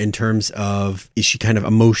her in terms of, is she kind of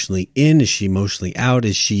emotionally in? Is she emotionally out?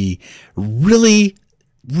 Is she really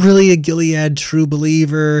a Gilead true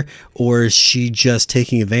believer? Or is she just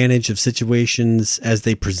taking advantage of situations as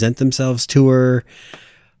they present themselves to her?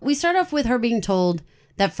 We start off with her being told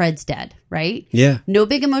that Fred's dead, right? Yeah. No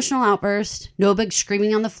big emotional outburst. No big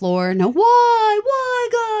screaming on the floor. No, why,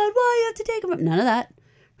 God, why you have to take him? None of that.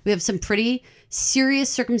 We have some pretty serious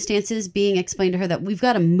circumstances being explained to her that we've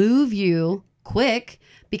got to move you quick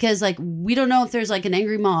because like we don't know if there's like an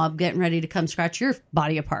angry mob getting ready to come scratch your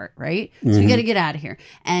body apart, right? So we got to get out of here.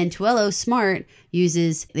 And Tuello, smart,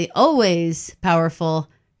 uses the always powerful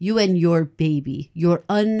you and your baby, your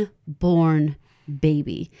unborn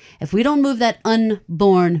baby. If we don't move that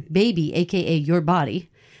unborn baby, aka your body,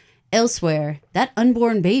 elsewhere, that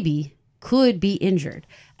unborn baby could be injured.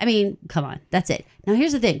 I mean, come on, that's it. Now,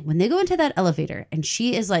 here's the thing. When they go into that elevator and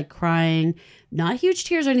she is like crying, not huge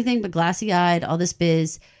tears or anything, but glassy eyed, all this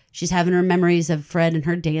biz, she's having her memories of Fred and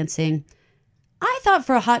her dancing. I thought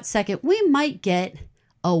for a hot second, we might get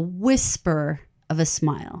a whisper of a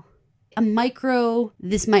smile, a micro,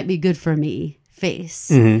 this might be good for me face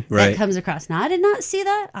right. that comes across. Now, I did not see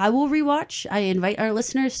that. I will rewatch. I invite our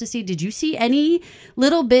listeners to see, did you see any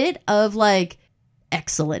little bit of like,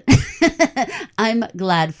 excellent. I'm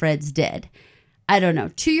glad Fred's dead. I don't know.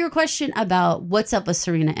 To your question about what's up with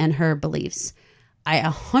Serena and her beliefs, I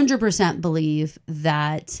 100% believe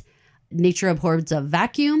that nature abhors a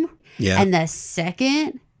vacuum. Yeah. And the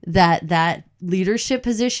second that leadership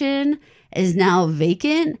position is now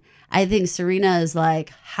vacant, I think Serena is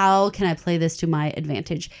like, how can I play this to my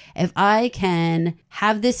advantage? If I can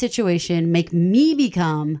have this situation make me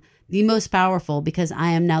become the most powerful because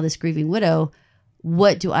I am now this grieving widow,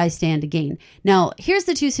 what do I stand to gain? Now, here's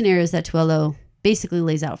the two scenarios that Tuello basically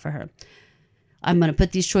lays out for her. I'm going to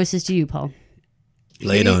put these choices to you, Paul.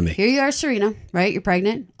 Lay it on me. Here you are, Serena, right? You're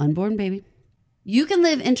pregnant, unborn baby. You can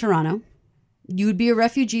live in Toronto. You would be a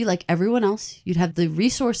refugee like everyone else. You'd have the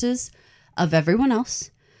resources of everyone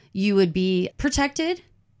else. You would be protected,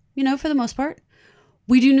 for the most part.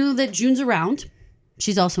 We do know that June's around.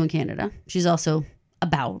 She's also in Canada. She's also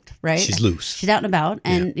about, right? She's loose. She's out and about.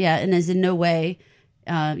 And and is in no way,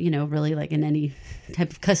 really like in any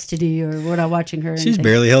type of custody, or we're not watching her. She's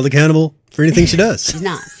barely held accountable for anything she does. She's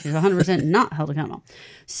not. She's 100% not held accountable.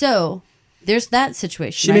 So there's that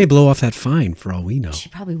situation. She may blow off that fine for all we know. She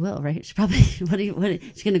probably will, right? She probably, she's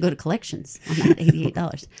going to go to collections on that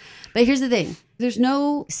 $88. But here's the thing. There's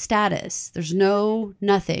no status. There's no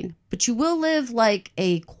nothing. But you will live like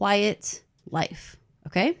a quiet life,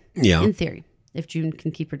 okay? Yeah. In theory, if June can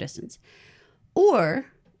keep her distance. Or,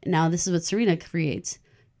 now this is what Serena creates,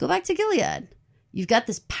 go back to Gilead. You've got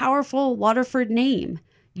this powerful Waterford name.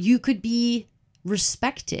 You could be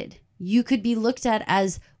respected. You could be looked at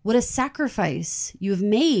as what a sacrifice you have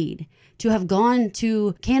made to have gone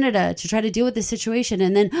to Canada to try to deal with this situation.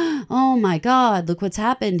 And then, oh my God, look what's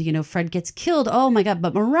happened. Fred gets killed. Oh my God.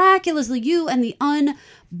 But miraculously, you and the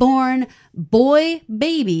unborn boy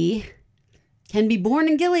baby can be born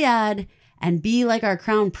in Gilead and be like our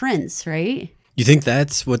crown prince, right? You think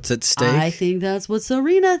that's what's at stake? I think that's what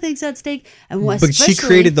Serena thinks at stake. And but she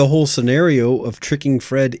created the whole scenario of tricking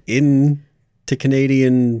Fred into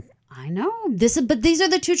Canadian. I know but these are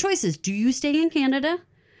the two choices. Do you stay in Canada?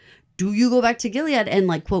 Do you go back to Gilead and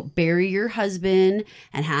like, quote, bury your husband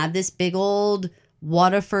and have this big old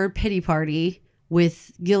Waterford pity party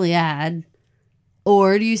with Gilead?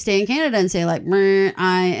 Or do you stay in Canada and say like,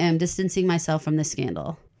 I am distancing myself from this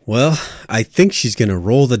scandal? Well, I think she's going to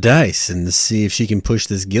roll the dice and see if she can push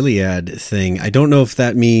this Gilead thing. I don't know if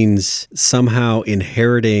that means somehow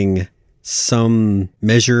inheriting some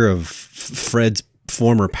measure of Fred's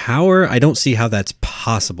former power. I don't see how that's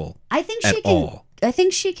possible. I think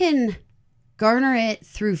she can garner it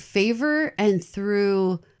through favor and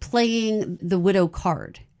through playing the widow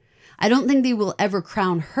card. I don't think they will ever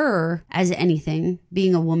crown her as anything.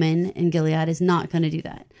 Being a woman in Gilead is not going to do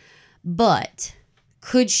that. But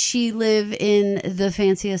could she live in the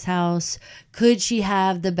fanciest house? Could she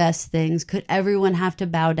have the best things? Could everyone have to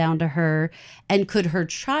bow down to her? And could her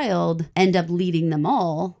child end up leading them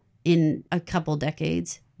all in a couple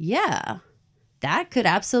decades? Yeah, that could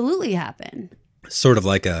absolutely happen. Sort of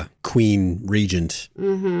like a queen regent,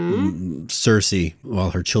 Cersei,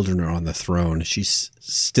 while her children are on the throne. She's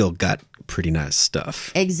still got pretty nice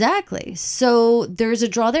stuff. Exactly. So there's a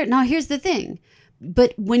draw there. Now, here's the thing.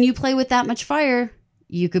 But when you play with that much fire,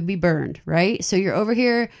 you could be burned, right? So you're over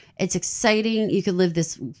here. It's exciting. You could live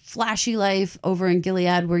this flashy life over in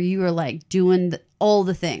Gilead where you are like doing all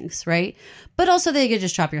the things, right? But also they could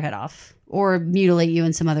just chop your head off or mutilate you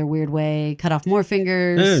in some other weird way, cut off more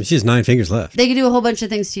fingers. She has 9 fingers left. They could do a whole bunch of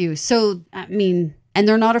things to you. So, I mean, and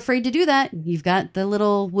they're not afraid to do that. You've got the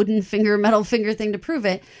little wooden finger, metal finger thing to prove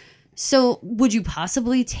it. So would you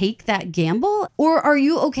possibly take that gamble? Or are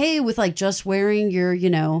you okay with like just wearing your,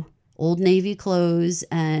 Old Navy clothes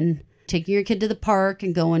and taking your kid to the park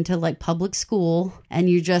and going to like public school, and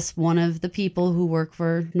you're just one of the people who work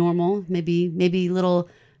for normal? Maybe little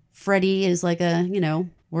Freddie is like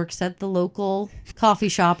works at the local coffee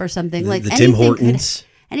shop or something. Like the Tim Hortons.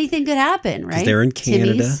 Anything could happen, right? They're in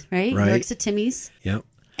Canada, Timmy's, right? He works at Timmy's. Yep.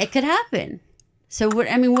 It could happen. So what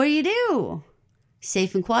do you do?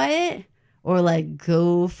 Safe and quiet, or like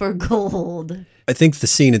go for gold? I think the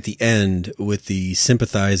scene at the end with the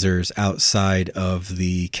sympathizers outside of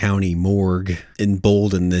the county morgue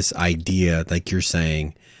embolden this idea, like you're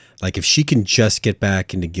saying. Like if she can just get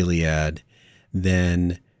back into Gilead,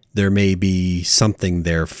 then there may be something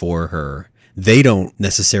there for her. They don't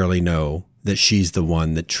necessarily know that she's the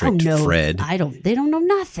one that tricked Fred. They don't know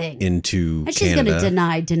nothing. Into and she's Canada.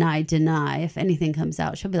 Going to deny. If anything comes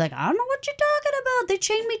out, she'll be like, I don't know what you're talking about. They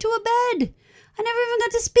chained me to a bed. I never even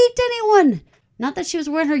got to speak to anyone. Not that she was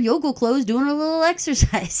wearing her yoga clothes, doing her little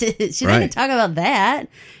exercises. She's not going to talk about that.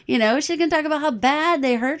 She's going to talk about how bad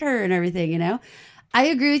they hurt her and everything, I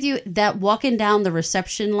agree with you that walking down the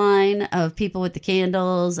reception line of people with the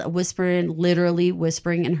candles, literally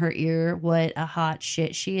whispering in her ear what a hot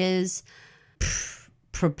shit she is.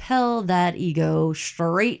 Propel that ego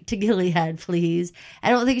straight to Gilead, please. I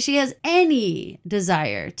don't think she has any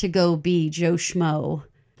desire to go be Joe Schmo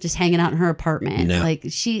just hanging out in her apartment. No. Like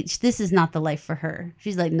this is not the life for her.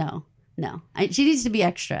 She's like, no. She needs to be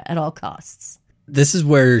extra at all costs. This is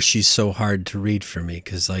where she's so hard to read for me.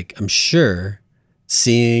 Cause like, I'm sure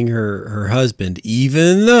seeing her husband,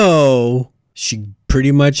 even though she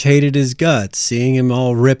pretty much hated his guts, seeing him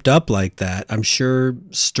all ripped up like that, I'm sure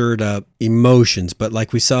stirred up emotions. But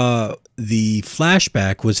like we saw, the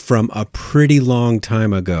flashback was from a pretty long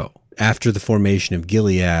time ago after the formation of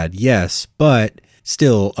Gilead. Yes, but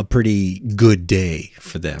still a pretty good day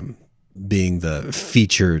for them, being the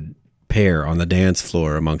featured pair on the dance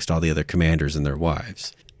floor amongst all the other commanders and their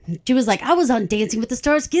wives. She was like, I was on Dancing with the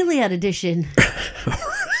Stars Gilead edition.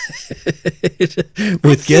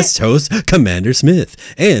 With guest host Commander Smith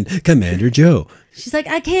and Commander Joe. She's like,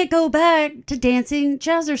 I can't go back to dancing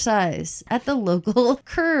jazzercise at the local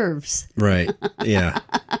curves. Right. Yeah.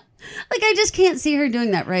 Like, I just can't see her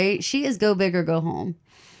doing that, right? She is go big or go home.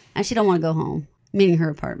 And she don't want to go home, meaning her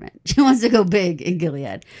apartment. She wants to go big in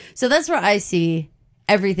Gilead. So that's where I see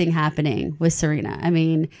everything happening with Serena. I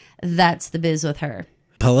mean, that's the biz with her.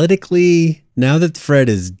 Politically, now that Fred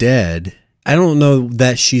is dead, I don't know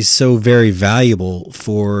that she's so very valuable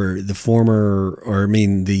for the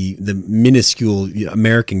the minuscule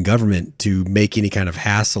American government to make any kind of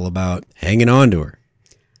hassle about hanging on to her.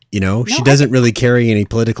 You know, she doesn't really carry any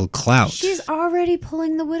political clout. She's already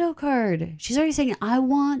pulling the widow card. She's already saying, I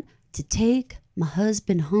want to take my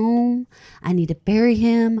husband home. I need to bury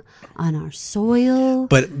him on our soil.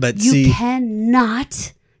 But you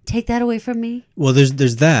cannot take that away from me. Well,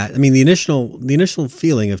 there's that. I mean, the initial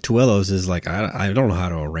feeling of Tuello's is like, I don't know how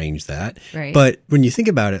to arrange that. Right. But when you think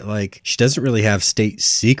about it, like, she doesn't really have state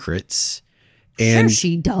secrets. And sure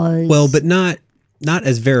she does. Well, but not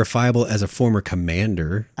as verifiable as a former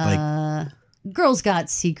commander. Girl's got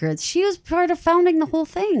secrets. She was part of founding the whole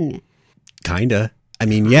thing. Kinda. I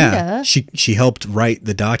mean, yeah. She helped write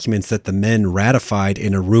the documents that the men ratified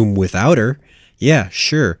in a room without her. Yeah,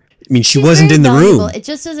 sure. I mean, she wasn't in the room. It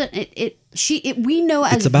just doesn't. We know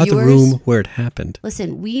as it's about viewers, the room where it happened.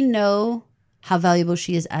 Listen, we know how valuable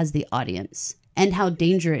she is as the audience and how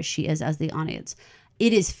dangerous she is as the audience.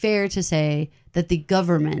 It is fair to say that the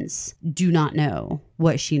governments do not know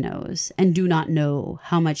what she knows and do not know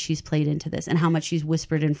how much she's played into this and how much she's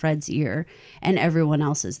whispered in Fred's ear and everyone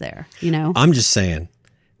else is there, you know? I'm just saying,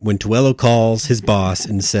 when Tuello calls his boss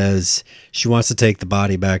and says she wants to take the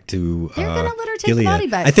body back to they're going to let her take Gilead, the body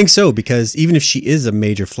back. I think so, because even if she is a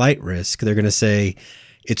major flight risk, they're going to say,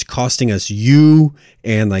 it's costing us you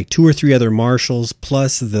and like 2 or 3 other marshals,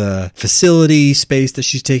 plus the facility space that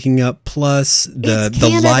she's taking up, plus the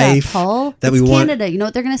Canada, life Paul. that it's we want. Canada. You know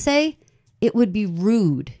what they're going to say? It would be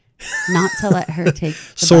rude not to let her take.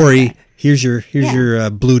 The Sorry, body back. here's your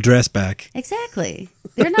blue dress back. Exactly.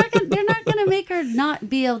 They're not gonna make her not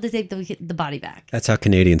be able to take the body back. That's how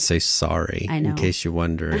Canadians say sorry. I know. In case you're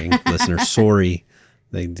wondering, listener, sorry.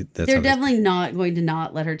 They're definitely not going to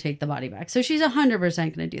not let her take the body back. So she's 100%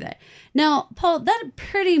 going to do that. Now, Paul, that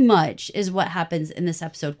pretty much is what happens in this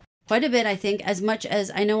episode. Quite a bit, I think, as much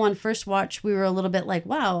as I know on first watch, we were a little bit like,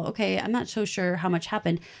 wow, okay, I'm not so sure how much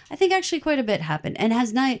happened. I think actually quite a bit happened and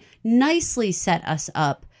has nicely set us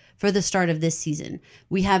up for the start of this season.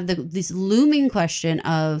 We have this looming question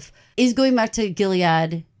of, is going back to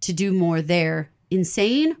Gilead to do more there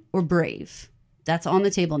insane or brave? That's on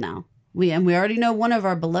the table now. We already know one of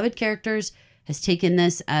our beloved characters has taken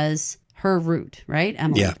this as her route, right,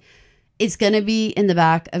 Emily? Yeah. It's going to be in the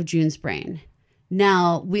back of June's brain.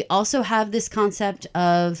 Now, we also have this concept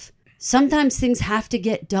of sometimes things have to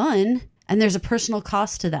get done, and there's a personal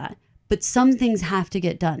cost to that. But some things have to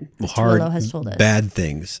get done, as Tuello has told us. Bad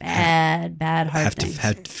things. Hard things.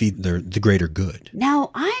 Have to feed the greater good.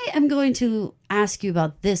 Now, I am going to ask you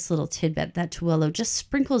about this little tidbit that Tuello just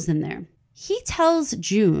sprinkles in there. He tells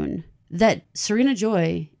June that Serena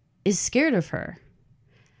Joy is scared of her.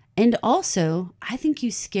 And also, I think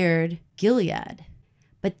you scared Gilead.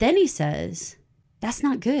 But then he says, that's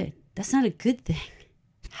not good. That's not a good thing.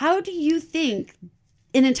 How do you think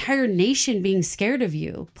an entire nation being scared of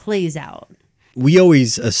you plays out? We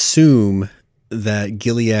always assume that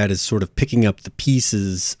Gilead is sort of picking up the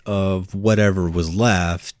pieces of whatever was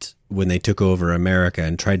left when they took over America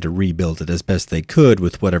and tried to rebuild it as best they could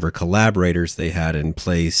with whatever collaborators they had in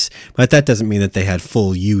place. But that doesn't mean that they had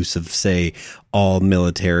full use of, say, all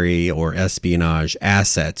military or espionage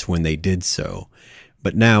assets when they did so.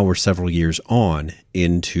 But now we're several years on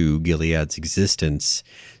into Gilead's existence.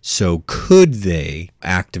 So could they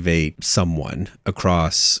activate someone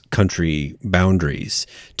across country boundaries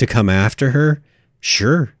to come after her?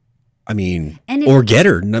 Sure. I mean, or get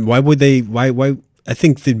her. Why would they? Why? I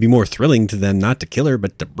think it'd be more thrilling to them not to kill her,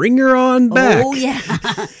 but to bring her on back. Oh, yeah.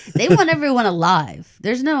 They want everyone alive.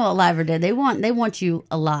 There's no alive or dead. They want you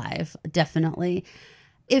alive, definitely.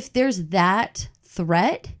 If there's that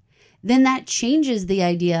threat, then that changes the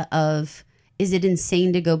idea of, is it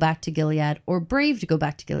insane to go back to Gilead or brave to go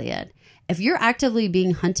back to Gilead? If you're actively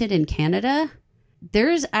being hunted in Canada,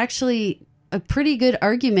 there's actually a pretty good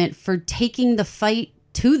argument for taking the fight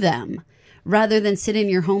to them rather than sit in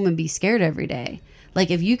your home and be scared every day. Like,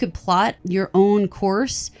 if you could plot your own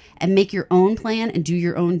course and make your own plan and do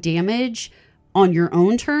your own damage on your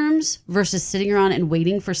own terms versus sitting around and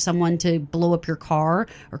waiting for someone to blow up your car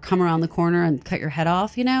or come around the corner and cut your head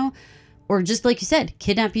off, you know? Or just like you said,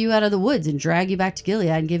 kidnap you out of the woods and drag you back to Gilead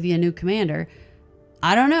and give you a new commander.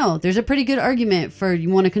 I don't know. There's a pretty good argument for you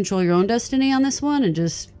want to control your own destiny on this one and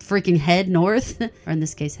just freaking head north. Or in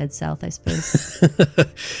this case, head south, I suppose.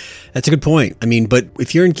 That's a good point. I mean, but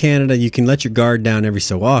if you're in Canada, you can let your guard down every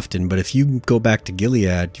so often. But if you go back to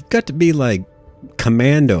Gilead, you've got to be like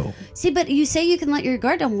commando. See, but you say you can let your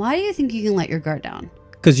guard down. Why do you think you can let your guard down?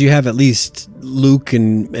 Because you have at least Luke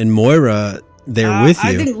and Moira there with you.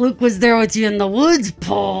 I think Luke was there with you in the woods,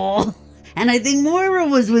 Paul. And I think Moira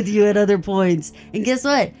was with you at other points. And guess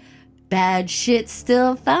what? Bad shit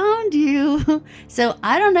still found you. So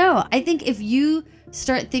I don't know. I think if you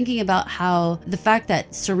start thinking about how the fact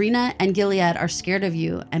that Serena and Gilead are scared of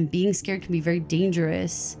you, and being scared can be very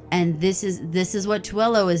dangerous, and this is what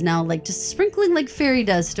Tuello is now like, just sprinkling like fairy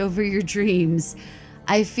dust over your dreams.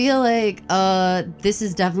 I feel like this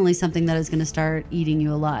is definitely something that is going to start eating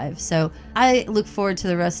you alive. So I look forward to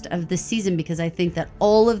the rest of the season, because I think that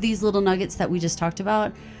all of these little nuggets that we just talked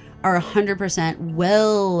about are 100%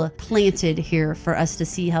 well planted here for us to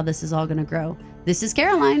see how this is all going to grow. This is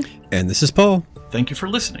Caroline. And this is Paul. Thank you for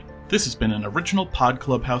listening. This has been an original Pod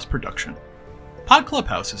Clubhouse production. Pod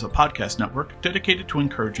Clubhouse is a podcast network dedicated to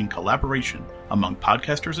encouraging collaboration among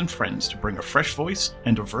podcasters and friends to bring a fresh voice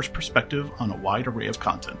and diverse perspective on a wide array of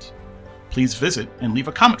content. Please visit and leave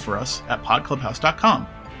a comment for us at podclubhouse.com.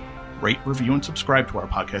 Rate, review, and subscribe to our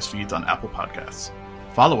podcast feeds on Apple Podcasts.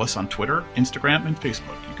 Follow us on Twitter, Instagram, and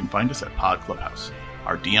Facebook. You can find us at Pod Clubhouse.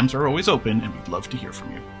 Our DMs are always open, and we'd love to hear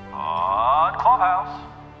from you. Pod Clubhouse.